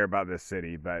don't care about this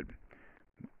city, but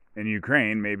in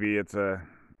Ukraine, maybe it's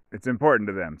important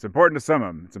to them. It's important to some of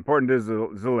them. It's important to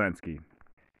Zelensky.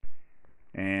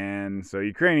 And so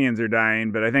Ukrainians are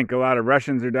dying, but I think a lot of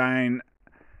Russians are dying.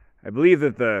 I believe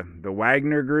that the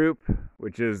Wagner group,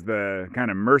 which is the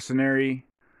kind of mercenary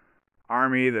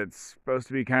army that's supposed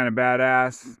to be kind of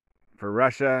badass for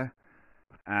Russia,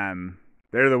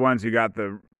 they're the ones who got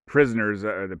the prisoners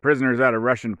out of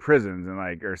Russian prisons and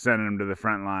are sending them to the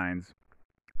front lines.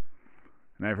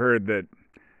 And I've heard that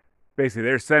basically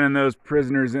they're sending those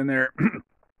prisoners in there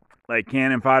like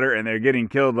cannon fodder, and they're getting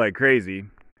killed like crazy.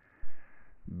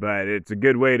 But it's a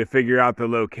good way to figure out the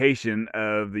location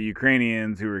of the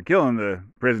Ukrainians who were killing the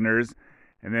prisoners,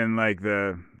 and then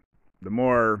the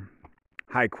more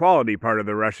high quality part of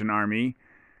the Russian army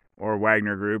or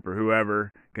Wagner group or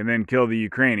whoever can then kill the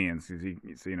Ukrainians.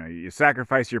 You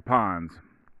sacrifice your pawns.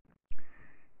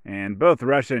 And both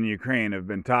Russia and Ukraine have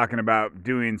been talking about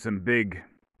doing some big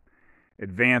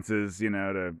advances,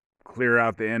 to clear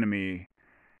out the enemy.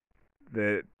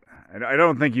 That I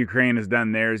don't think Ukraine has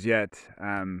done theirs yet.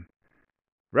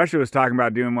 Russia was talking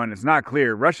about doing one. It's not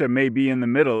clear. Russia may be in the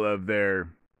middle of their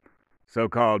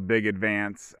so-called big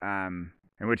advance, in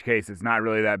which case it's not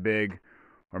really that big,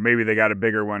 or maybe they got a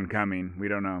bigger one coming. We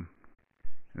don't know.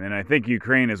 And then I think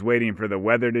Ukraine is waiting for the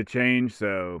weather to change.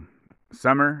 So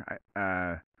summer,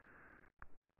 I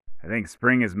think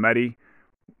spring is muddy.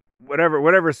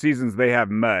 Whatever seasons they have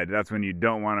mud, that's when you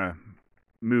don't want to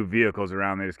move vehicles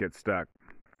around. They just get stuck.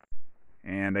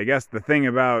 And I guess the thing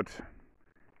about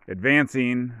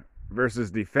advancing versus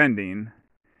defending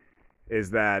is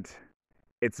that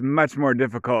it's much more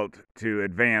difficult to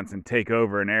advance and take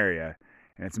over an area,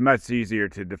 and it's much easier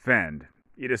to defend.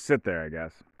 You just sit there, I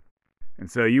guess.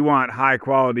 And so you want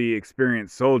high-quality,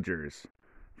 experienced soldiers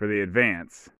for the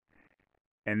advance.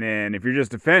 And then if you're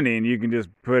just defending, you can just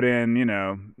put in,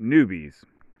 newbies.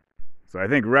 So I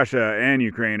think Russia and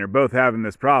Ukraine are both having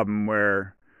this problem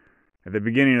where at the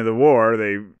beginning of the war,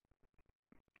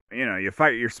 you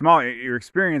fight your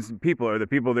experienced people are the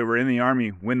people that were in the army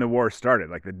when the war started.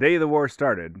 Like the day the war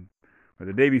started, or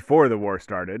the day before the war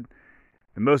started,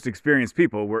 the most experienced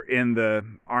people were in the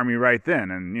army right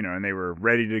then, and they were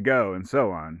ready to go and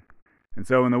so on. And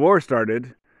so when the war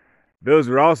started, those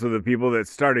were also the people that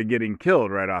started getting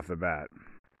killed right off the bat.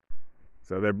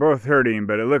 So they're both hurting,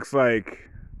 but it looks like,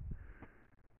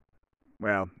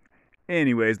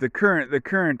 anyways, the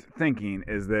current thinking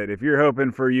is that if you're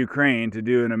hoping for Ukraine to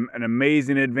do an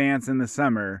amazing advance in the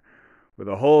summer with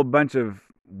a whole bunch of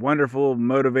wonderful,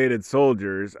 motivated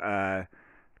soldiers,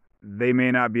 they may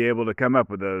not be able to come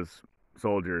up with those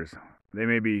soldiers. They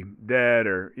may be dead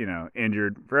or,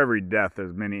 injured. For every death,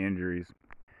 there's many injuries.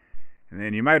 And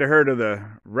then you might have heard of the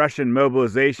Russian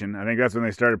mobilization. I think that's when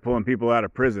they started pulling people out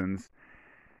of prisons.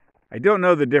 I don't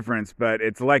know the difference, but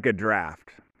it's like a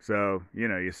draft. So,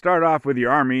 you start off with your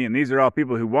army, and these are all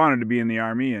people who wanted to be in the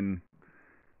army and,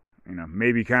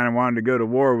 maybe kind of wanted to go to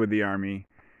war with the army.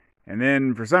 And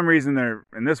then for some reason,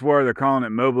 in this war, they're calling it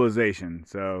mobilization.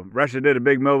 So Russia did a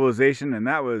big mobilization, and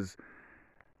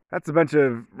that's a bunch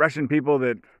of Russian people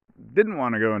that didn't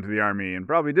want to go into the army and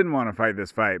probably didn't want to fight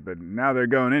this fight, but now they're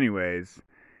going anyways.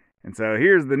 And so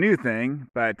here's the new thing,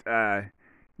 but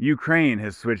Ukraine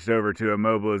has switched over to a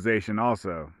mobilization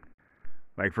also.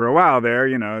 Like for a while there,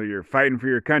 you're fighting for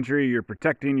your country, you're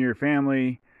protecting your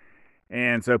family,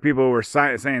 and so people were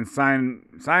saying,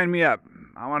 sign me up.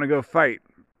 I want to go fight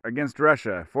against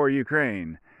Russia for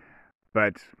Ukraine.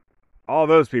 But all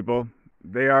those people,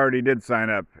 they already did sign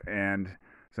up, and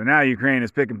so now Ukraine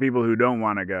is picking people who don't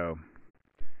want to go.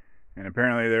 And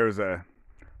apparently there was a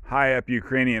high-up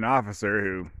Ukrainian officer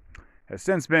who has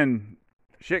since been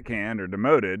shit-canned or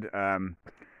demoted,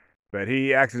 but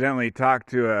he accidentally talked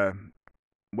to a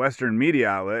Western media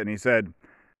outlet, and he said,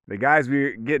 the guys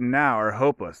we're getting now are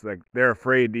hopeless. Like, they're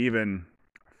afraid to even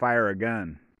fire a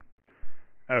gun.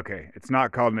 Okay, it's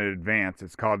not called an advance,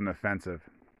 it's called an offensive.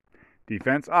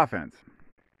 Defense, offense.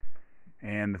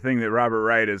 And the thing that Robert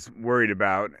Wright is worried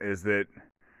about is that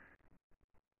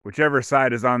whichever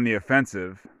side is on the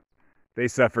offensive, they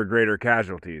suffer greater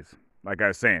casualties. Like I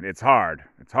was saying, it's hard.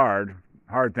 It's hard.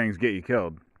 Hard things get you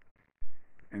killed.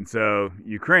 And so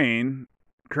Ukraine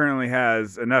currently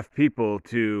has enough people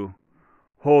to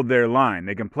hold their line.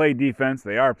 They can play defense.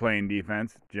 They are playing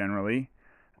defense generally,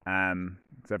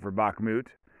 except for Bakhmut.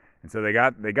 And so they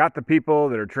got the people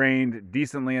that are trained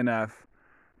decently enough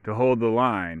to hold the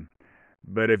line.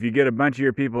 But if you get a bunch of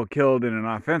your people killed in an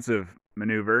offensive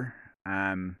maneuver,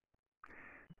 then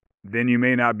you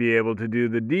may not be able to do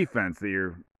the defense that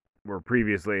you were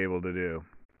previously able to do.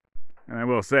 And I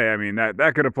will say,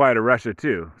 that could apply to Russia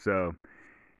too. So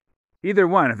either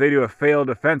one, if they do a failed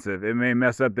offensive, it may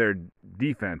mess up their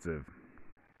defensive.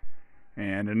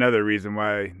 And another reason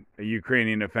why a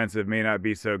Ukrainian offensive may not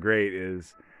be so great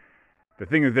is the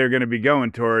thing that they're going to be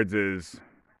going towards is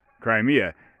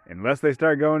Crimea. Unless they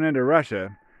start going into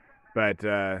Russia, but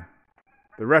the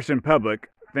Russian public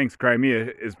thinks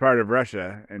Crimea is part of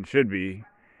Russia and should be,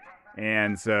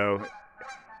 and so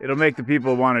it'll make the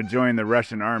people want to join the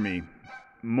Russian army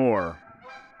more.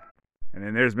 And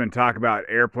then there's been talk about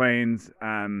airplanes.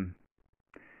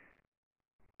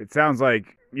 It sounds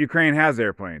like Ukraine has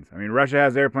airplanes. Russia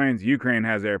has airplanes, Ukraine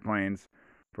has airplanes.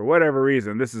 For whatever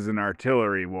reason, this is an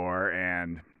artillery war,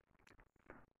 and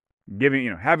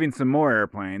having some more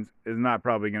airplanes is not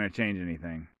probably going to change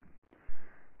anything.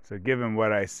 So given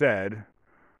what I said,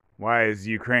 why is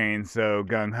Ukraine so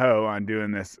gung-ho on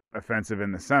doing this offensive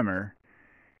in the summer?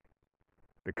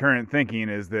 The current thinking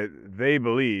is that they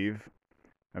believe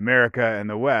America and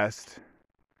the West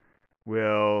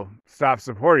will stop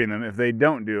supporting them if they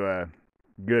don't do a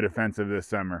good offensive this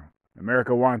summer.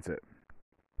 America wants it.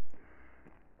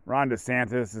 Ron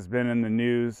DeSantis has been in the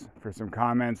news for some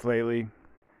comments lately.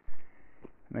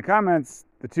 And the comments,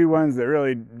 the two ones that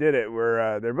really did it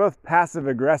were, they're both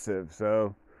passive-aggressive,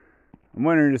 so I'm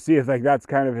wondering to see if that's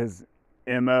kind of his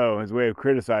MO, his way of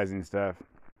criticizing stuff.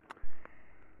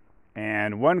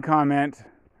 And one comment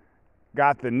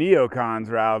got the neocons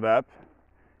riled up,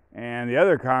 and the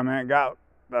other comment got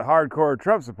the hardcore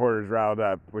Trump supporters riled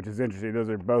up, which is interesting. Those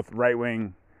are both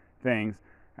right-wing things.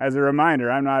 As a reminder,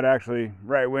 I'm not actually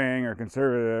right-wing or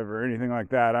conservative or anything like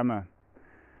that. I'm a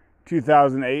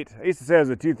 2008. I used to say I was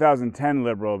a 2010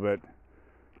 liberal, but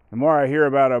the more I hear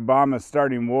about Obama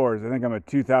starting wars, I think I'm a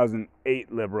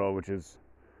 2008 liberal, which is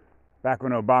back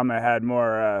when Obama had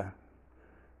more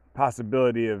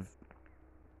possibility of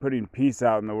putting peace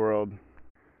out in the world,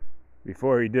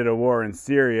 before he did a war in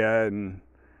Syria and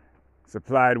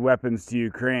supplied weapons to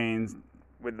Ukraine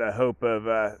with the hope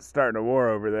of starting a war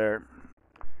over there.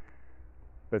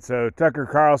 But so Tucker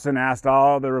Carlson asked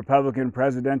all the Republican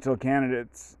presidential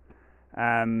candidates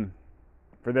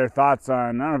for their thoughts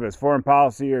on, I don't know if it's foreign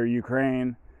policy or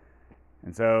Ukraine.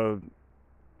 And so,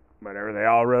 whatever, they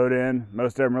all wrote in.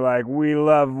 Most of them were like, we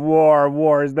love war.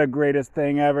 War is the greatest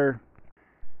thing ever.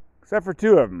 Except for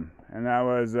two of them. And that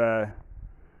was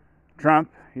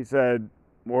Trump. He said,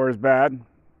 war is bad.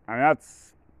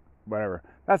 That's, whatever.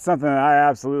 That's something that I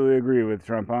absolutely agree with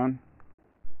Trump on.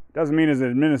 Doesn't mean his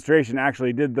administration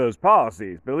actually did those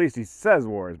policies, but at least he says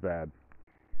war is bad.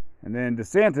 And then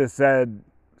DeSantis said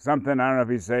something, I don't know if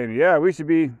he's saying, yeah, we should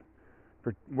be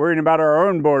worrying about our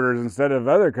own borders instead of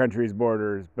other countries'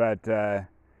 borders. But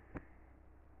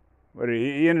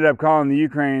he ended up calling the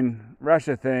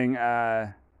Ukraine-Russia thing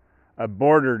a a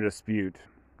border dispute.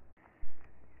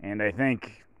 And I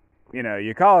think,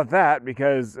 you call it that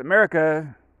because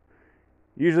America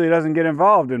usually doesn't get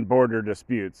involved in border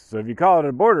disputes. So if you call it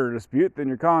a border dispute, then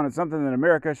you're calling it something that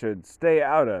America should stay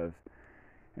out of.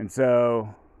 And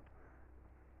so,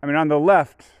 on the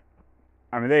left,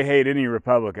 they hate any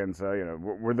Republican. So,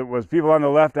 was people on the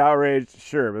left outraged?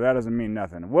 Sure, but that doesn't mean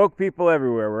nothing. Woke people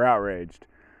everywhere were outraged.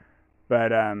 But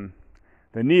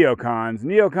the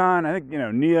neocon, I think,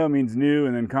 neo means new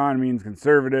and then con means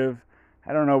conservative.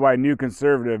 I don't know why new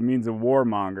conservative means a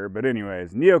warmonger, but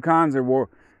anyways, neocons are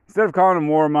instead of calling them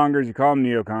warmongers, you call them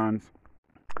neocons.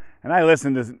 And I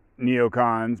listen to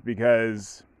neocons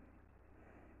because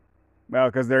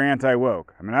they're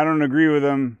anti-woke. I don't agree with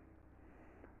them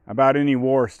about any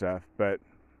war stuff, but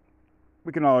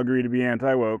we can all agree to be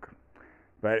anti-woke.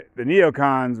 But the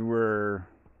neocons were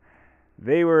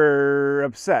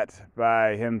upset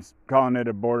by him calling it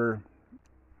a border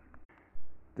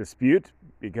dispute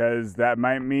because that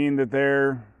might mean that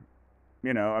they're,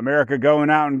 America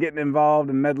going out and getting involved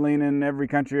and meddling in every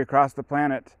country across the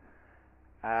planet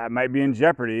might be in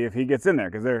jeopardy if he gets in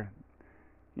there because they're,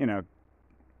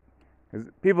 because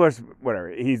people are, whatever,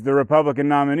 he's the Republican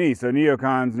nominee, so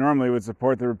neocons normally would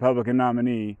support the Republican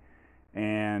nominee,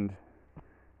 and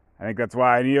I think that's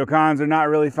why neocons are not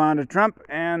really fond of Trump,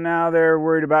 and now they're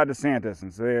worried about DeSantis,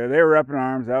 and so they were up in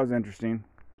arms. That was interesting.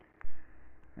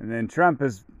 And then Trump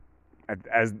is,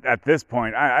 at this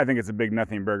point, I think it's a big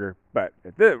nothing burger, but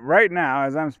right now,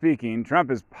 as I'm speaking,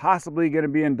 Trump is possibly going to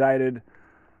be indicted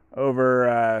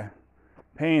over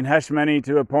paying hush money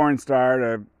to a porn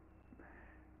star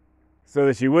so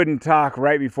that she wouldn't talk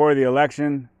right before the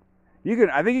election.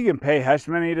 I think you can pay hush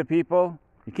money to people.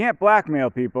 You can't blackmail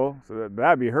people, so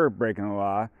that'd be her breaking the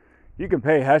law. You can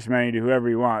pay hush money to whoever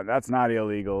you want. That's not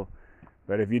illegal.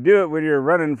 But if you do it when you're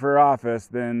running for office,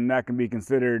 then that can be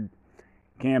considered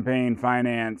campaign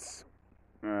finance,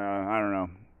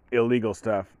 illegal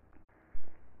stuff.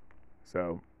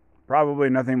 So probably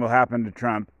nothing will happen to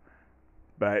Trump.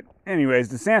 But anyways,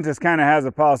 DeSantis kind of has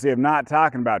a policy of not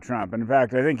talking about Trump. And in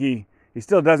fact, I think he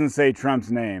still doesn't say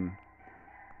Trump's name.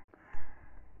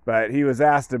 But he was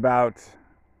asked about,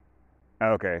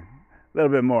 a little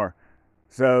bit more.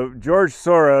 So George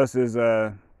Soros is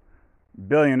a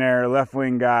billionaire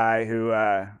left-wing guy who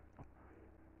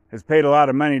has paid a lot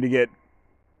of money to get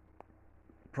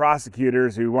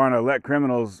prosecutors who want to let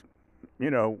criminals,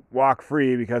 walk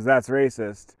free because that's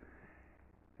racist.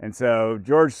 And so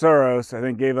George Soros, I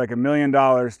think, gave like $1 million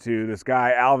to this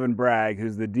guy, Alvin Bragg,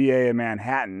 who's the DA of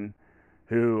Manhattan,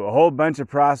 who a whole bunch of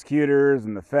prosecutors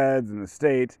and the feds and the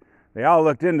state, they all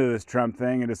looked into this Trump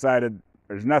thing and decided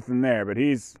there's nothing there. But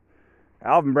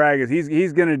Alvin Bragg,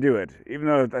 he's going to do it. Even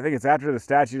though I think it's after the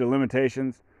statute of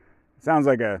limitations. It sounds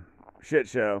like a shit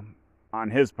show on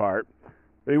his part.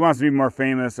 But he wants to be more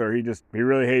famous, or he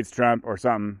really hates Trump or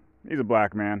something. He's a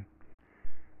black man.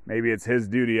 Maybe it's his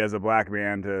duty as a black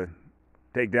man to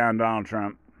take down Donald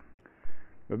Trump.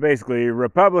 But basically,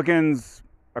 Republicans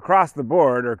across the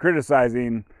board are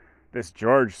criticizing this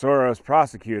George Soros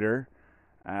prosecutor.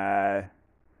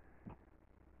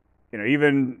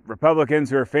 Even Republicans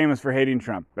who are famous for hating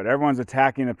Trump, but everyone's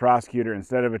attacking the prosecutor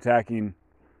instead of attacking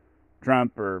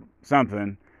Trump or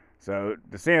something. So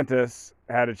DeSantis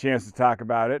had a chance to talk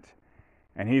about it,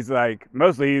 and he's like,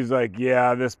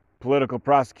 yeah, this political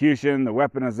prosecution, the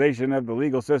weaponization of the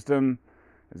legal system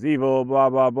is evil, blah,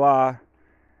 blah, blah.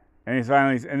 And he's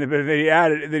finally, then he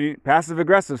added,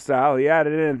 passive-aggressive style, he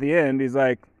added in at the end, he's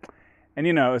like, and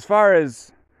as far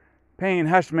as paying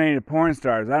hush money to porn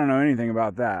stars, I don't know anything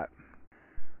about that.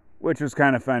 Which was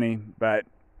kind of funny, but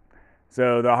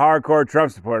so the hardcore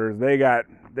Trump supporters, they got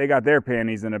their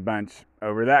panties in a bunch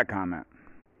over that comment.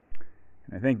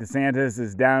 And I think DeSantis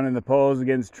is down in the polls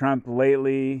against Trump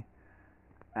lately.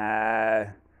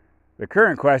 The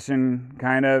current question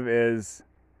kind of is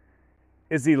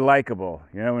he likable?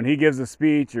 When he gives a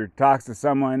speech or talks to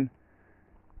someone,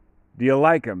 do you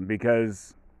like him?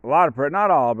 Because not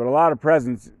all, but a lot of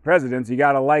presidents, you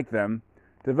got to like them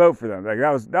to vote for them. Like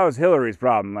that was Hillary's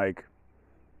problem. Like,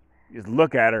 you just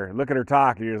look at her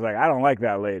talk, and you're just like, I don't like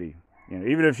that lady.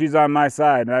 Even if she's on my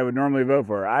side and I would normally vote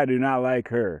for her, I do not like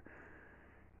her.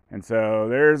 And so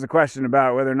there's a question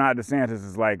about whether or not DeSantis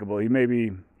is likable.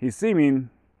 He's seeming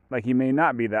like he may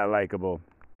not be that likable.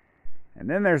 And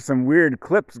then there's some weird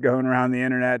clips going around the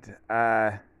internet.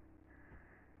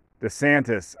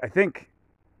 DeSantis, I think,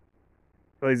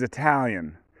 he's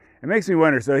Italian. It makes me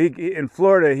wonder. So he in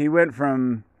Florida, he went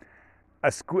from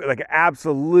an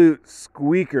absolute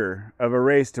squeaker of a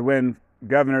race to win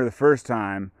governor the first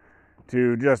time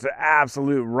to just an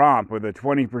absolute romp with a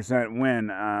 20% win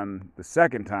the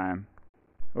second time.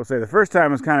 we'll say the first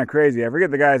time was kind of crazy. I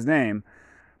forget the guy's name,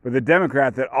 but the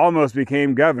Democrat that almost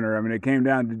became governor, I mean, it came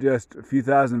down to just a few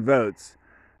thousand votes.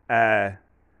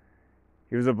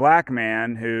 He was a black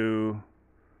man who,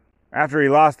 after he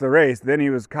lost the race, then he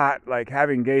was caught like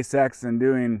having gay sex and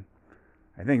doing,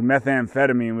 I think,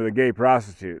 methamphetamine with a gay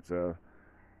prostitute. So,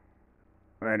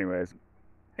 anyways,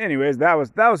 that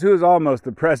was who was almost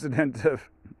the president of,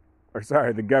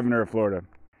 the governor of Florida.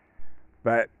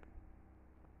 But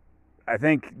I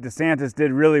think DeSantis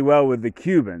did really well with the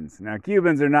Cubans. Now,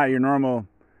 Cubans are not your normal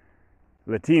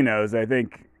Latinos. I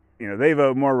think, they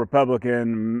vote more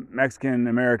Republican. Mexican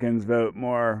Americans vote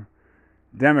more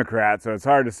Democrat. So it's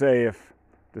hard to say if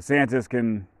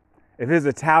DeSantis if his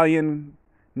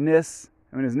Italianness,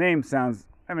 his name sounds,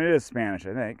 it is Spanish,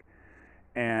 I think.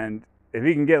 And if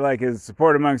he can get like his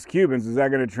support amongst Cubans, is that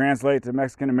going to translate to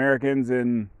Mexican Americans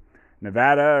in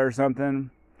Nevada or something?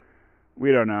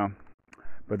 We don't know.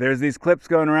 But there's these clips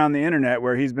going around the internet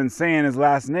where he's been saying his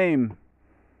last name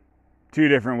two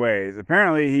different ways.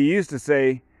 Apparently he used to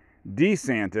say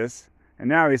DeSantis, and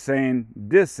now he's saying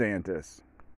DeSantis.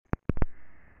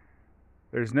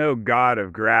 There's no God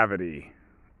of gravity,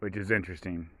 which is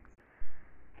interesting.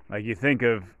 Like, you think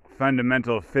of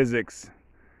fundamental physics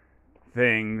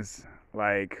things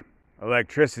like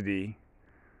electricity.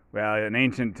 Well, in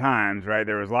ancient times, right,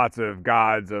 there was lots of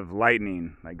gods of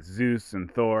lightning, like Zeus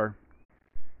and Thor.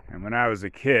 And when I was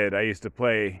a kid, I used to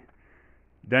play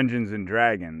Dungeons and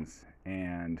Dragons,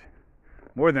 and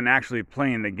more than actually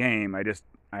playing the game, I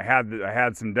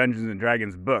had some Dungeons and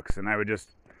Dragons books, and I would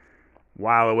just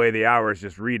while away the hours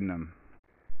just reading them.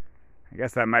 I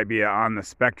guess that might be a on the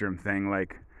spectrum thing.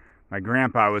 Like, my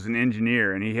grandpa was an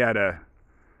engineer, and he had a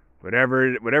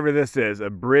whatever this is, a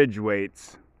bridge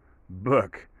weights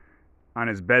book on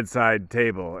his bedside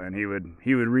table, and he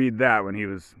would read that when he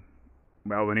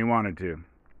wanted to.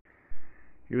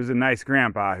 He was a nice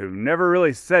grandpa who never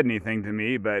really said anything to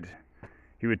me, but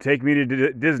he would take me to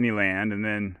Disneyland, and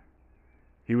then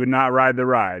he would not ride the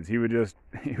rides. He would just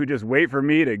wait for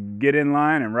me to get in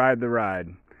line and ride the ride,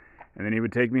 and then he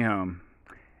would take me home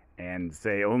and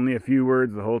say only a few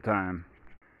words the whole time.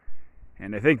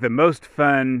 And I think the most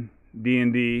fun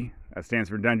D&D, that stands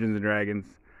for Dungeons and Dragons,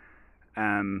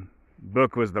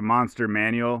 book was the Monster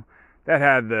Manual. That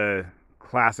had the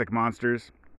classic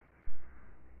monsters.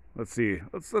 Let's see.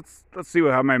 Let's see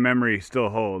how my memory still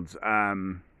holds.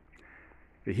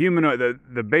 The humanoid,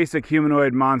 the basic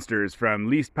humanoid monsters from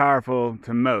least powerful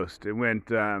to most. It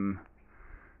went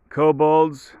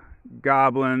kobolds,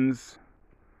 goblins,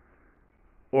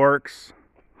 orcs,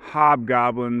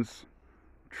 hobgoblins,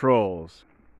 trolls.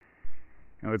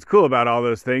 And what's cool about all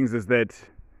those things is that,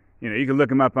 you can look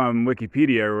them up on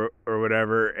Wikipedia or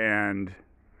whatever, and,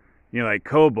 like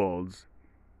kobolds,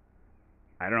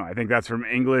 I don't know, I think that's from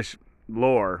English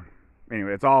lore.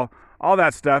 Anyway, it's all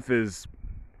that stuff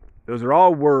those are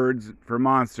all words for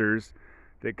monsters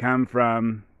that come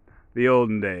from the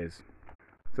olden days.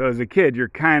 So as a kid, you're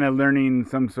kind of learning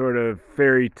some sort of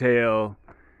fairy tale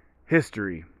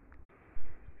history.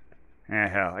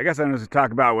 Hell, I guess I'm going to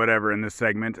talk about whatever in this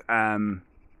segment. And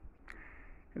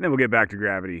then we'll get back to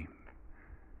gravity.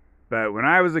 But when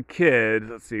I was a kid,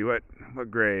 let's see, what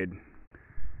grade?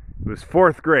 It was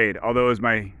 4th grade, although it was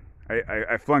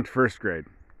I flunked 1st grade.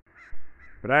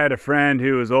 But I had a friend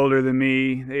who was older than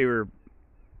me. They were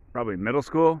probably middle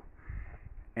school.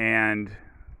 And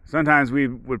sometimes we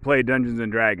would play Dungeons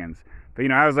and Dragons. But,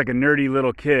 I was like a nerdy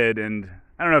little kid, and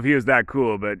I don't know if he was that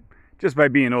cool, but just by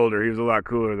being older, he was a lot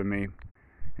cooler than me.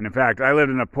 And in fact, I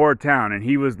lived in a poor town, and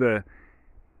he was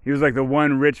like the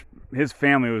one rich, his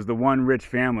family was the one rich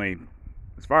family,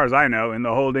 as far as I know, in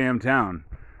the whole damn town.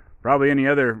 Probably any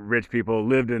other rich people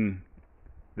lived in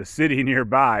the city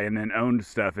nearby and then owned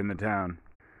stuff in the town.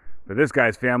 But this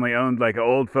guy's family owned like an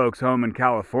old folks home in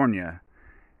California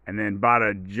and then bought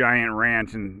a giant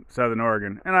ranch in Southern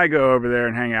Oregon. And I go over there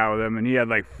and hang out with him, and he had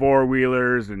like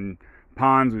 4-wheelers and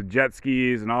ponds with jet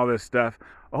skis and all this stuff.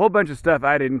 A whole bunch of stuff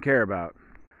I didn't care about.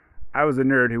 I was a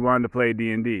nerd who wanted to play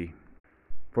D&D.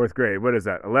 4th grade, what is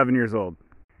that? 11 years old.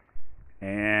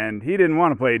 And he didn't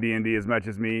want to play D&D as much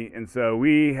as me, and so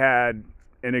we had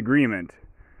an agreement.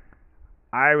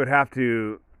 I would have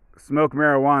to smoke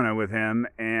marijuana with him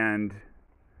and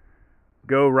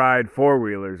go ride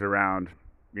 4-wheelers around,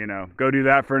 go do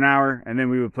that for an hour, and then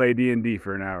we would play D&D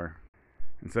for an hour.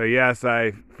 And so yes,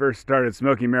 I first started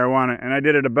smoking marijuana, and I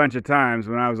did it a bunch of times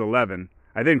when I was 11.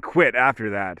 I then quit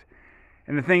after that.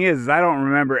 And the thing is I don't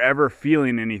remember ever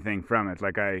feeling anything from it.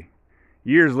 Like,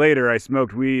 years later, I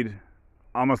smoked weed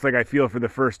almost like I feel for the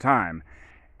first time.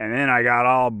 And then I got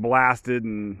all blasted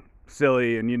and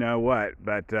silly and you know what.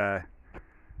 But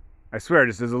I swear,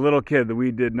 just as a little kid, the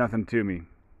weed did nothing to me.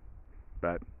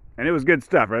 And it was good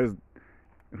stuff.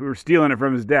 We were stealing it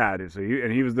from his dad,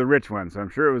 and he was the rich one, so I'm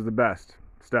sure it was the best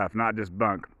stuff, not just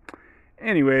bunk.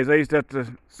 Anyways, I used to have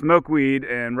to smoke weed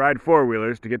and ride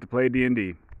four-wheelers to get to play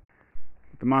D&D.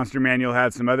 The Monster Manual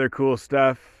had some other cool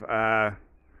stuff. Like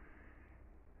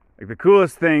the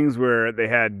coolest things were they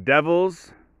had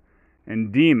devils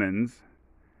and demons.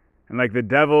 And like the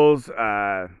devils, you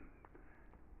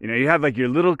had like your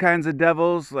little kinds of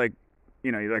devils, like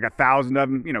 1,000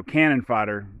 of them, cannon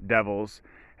fodder devils.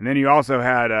 And then you also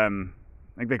had, I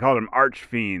think they called them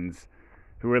archfiends,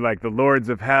 who were like the lords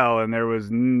of hell. And there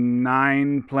was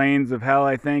 9 planes of hell,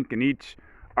 I think. And each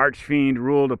archfiend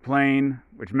ruled a plane,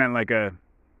 which meant like a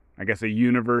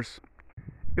universe.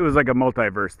 It was like a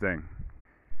multiverse thing.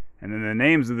 And then the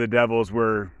names of the devils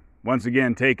were, once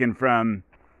again, taken from,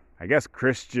 I guess,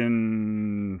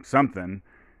 Christian something.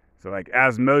 So like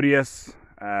Asmodeus,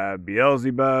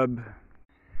 Beelzebub.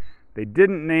 They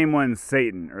didn't name one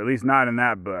Satan, or at least not in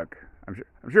that book.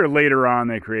 I'm sure later on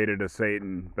they created a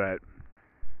Satan, but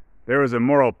there was a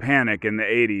moral panic in the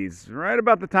 80s, right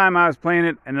about the time I was playing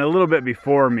it, and a little bit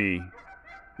before me.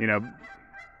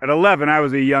 At 11, I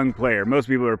was a young player. Most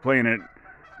people were playing it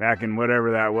back in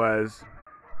whatever that was.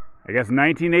 I guess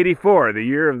 1984, the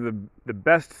year of the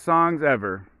best songs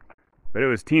ever. But it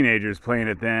was teenagers playing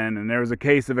it then, and there was a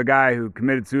case of a guy who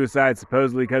committed suicide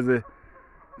supposedly because of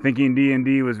thinking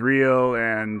D&D was real,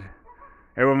 and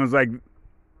everyone was like,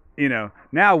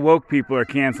 now woke people are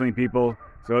canceling people.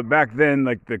 So back then,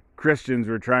 like the Christians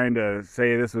were trying to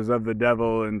say this was of the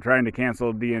devil and trying to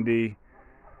cancel D&D.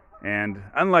 And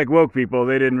unlike woke people,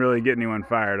 they didn't really get anyone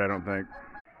fired, I don't think.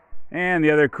 And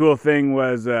the other cool thing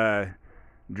was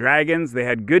dragons. They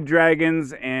had good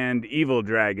dragons and evil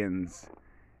dragons.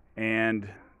 And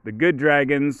the good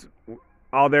dragons,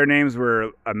 all their names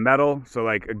were a metal. So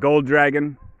like a gold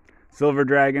dragon, silver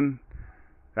dragon.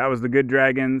 That was the good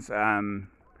dragons. And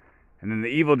then the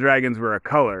evil dragons were a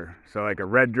color. So like a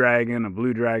red dragon, a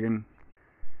blue dragon.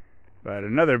 But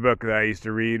another book that I used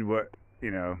to read,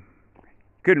 you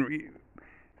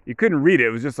couldn't read it.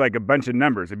 It was just like a bunch of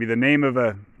numbers. It'd be the name of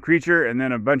a creature and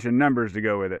then a bunch of numbers to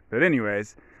go with it. But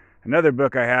anyways, another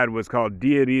book I had was called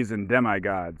Deities and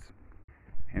Demigods.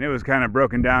 And it was kind of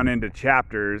broken down into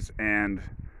chapters, and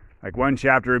like one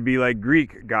chapter would be like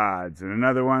Greek gods, and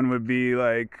another one would be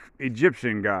like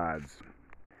Egyptian gods.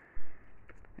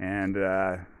 And,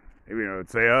 it'd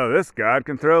say, oh, this god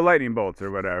can throw lightning bolts or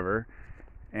whatever.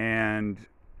 And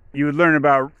you would learn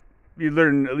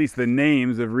at least the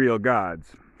names of real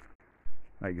gods.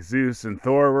 Like Zeus and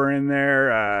Thor were in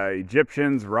there,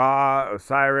 Egyptians, Ra,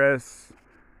 Osiris,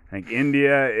 I think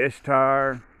India,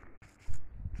 Ishtar.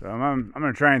 So I'm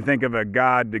going to try and think of a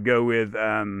god to go with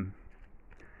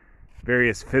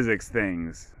various physics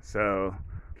things. So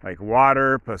like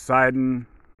water, Poseidon,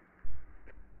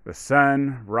 the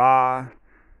sun, Ra.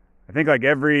 I think like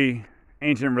every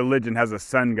ancient religion has a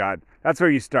sun god. That's where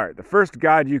you start. The first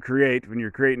god you create when you're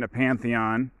creating a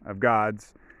pantheon of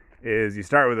gods is you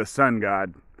start with a sun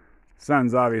god.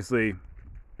 Sun's obviously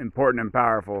important and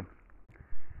powerful.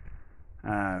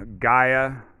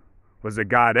 Gaia was a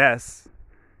goddess.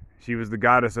 She was the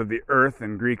goddess of the earth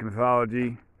in Greek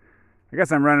mythology. I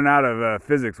guess I'm running out of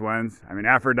physics ones. I mean,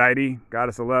 Aphrodite,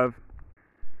 goddess of love.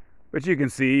 But you can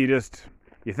see,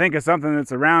 you think of something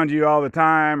that's around you all the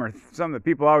time, or something that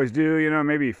people always do,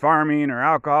 maybe farming or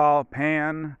alcohol.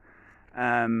 Pan.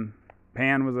 Pan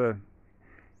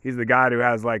he's the god who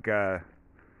has like the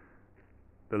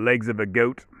legs of a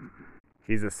goat.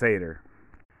 He's a satyr.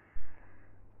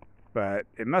 But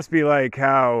it must be like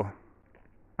how,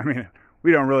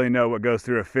 we don't really know what goes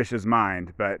through a fish's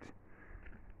mind, but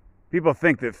people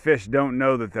think that fish don't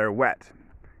know that they're wet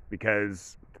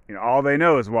because, all they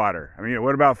know is water.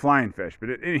 What about flying fish?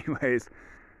 But anyways,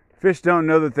 fish don't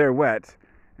know that they're wet.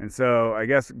 And so I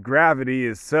guess gravity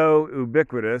is so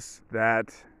ubiquitous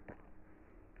that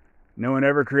no one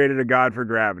ever created a god for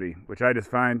gravity, which I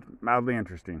just find mildly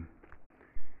interesting.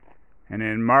 And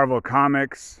in Marvel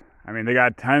Comics, they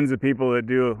got tons of people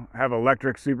that have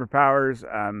electric superpowers.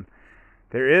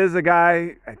 There is a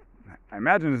guy, I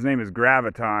imagine his name is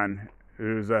Graviton,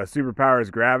 whose superpower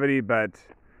is gravity, but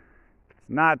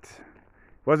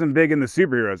wasn't big in the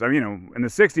superheroes. In the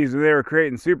 60s when they were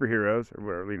creating superheroes,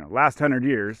 or last 100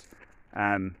 years,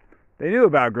 they knew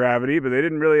about gravity, but they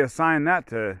didn't really assign that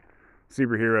to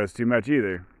superheroes too much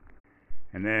either.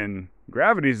 And then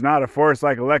gravity's not a force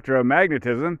like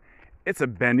electromagnetism, it's a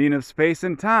bending of space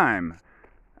and time.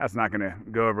 That's not going to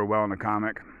go over well in a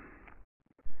comic.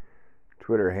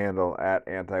 Twitter handle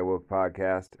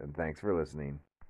 @AntiWokePodcast, and thanks for listening.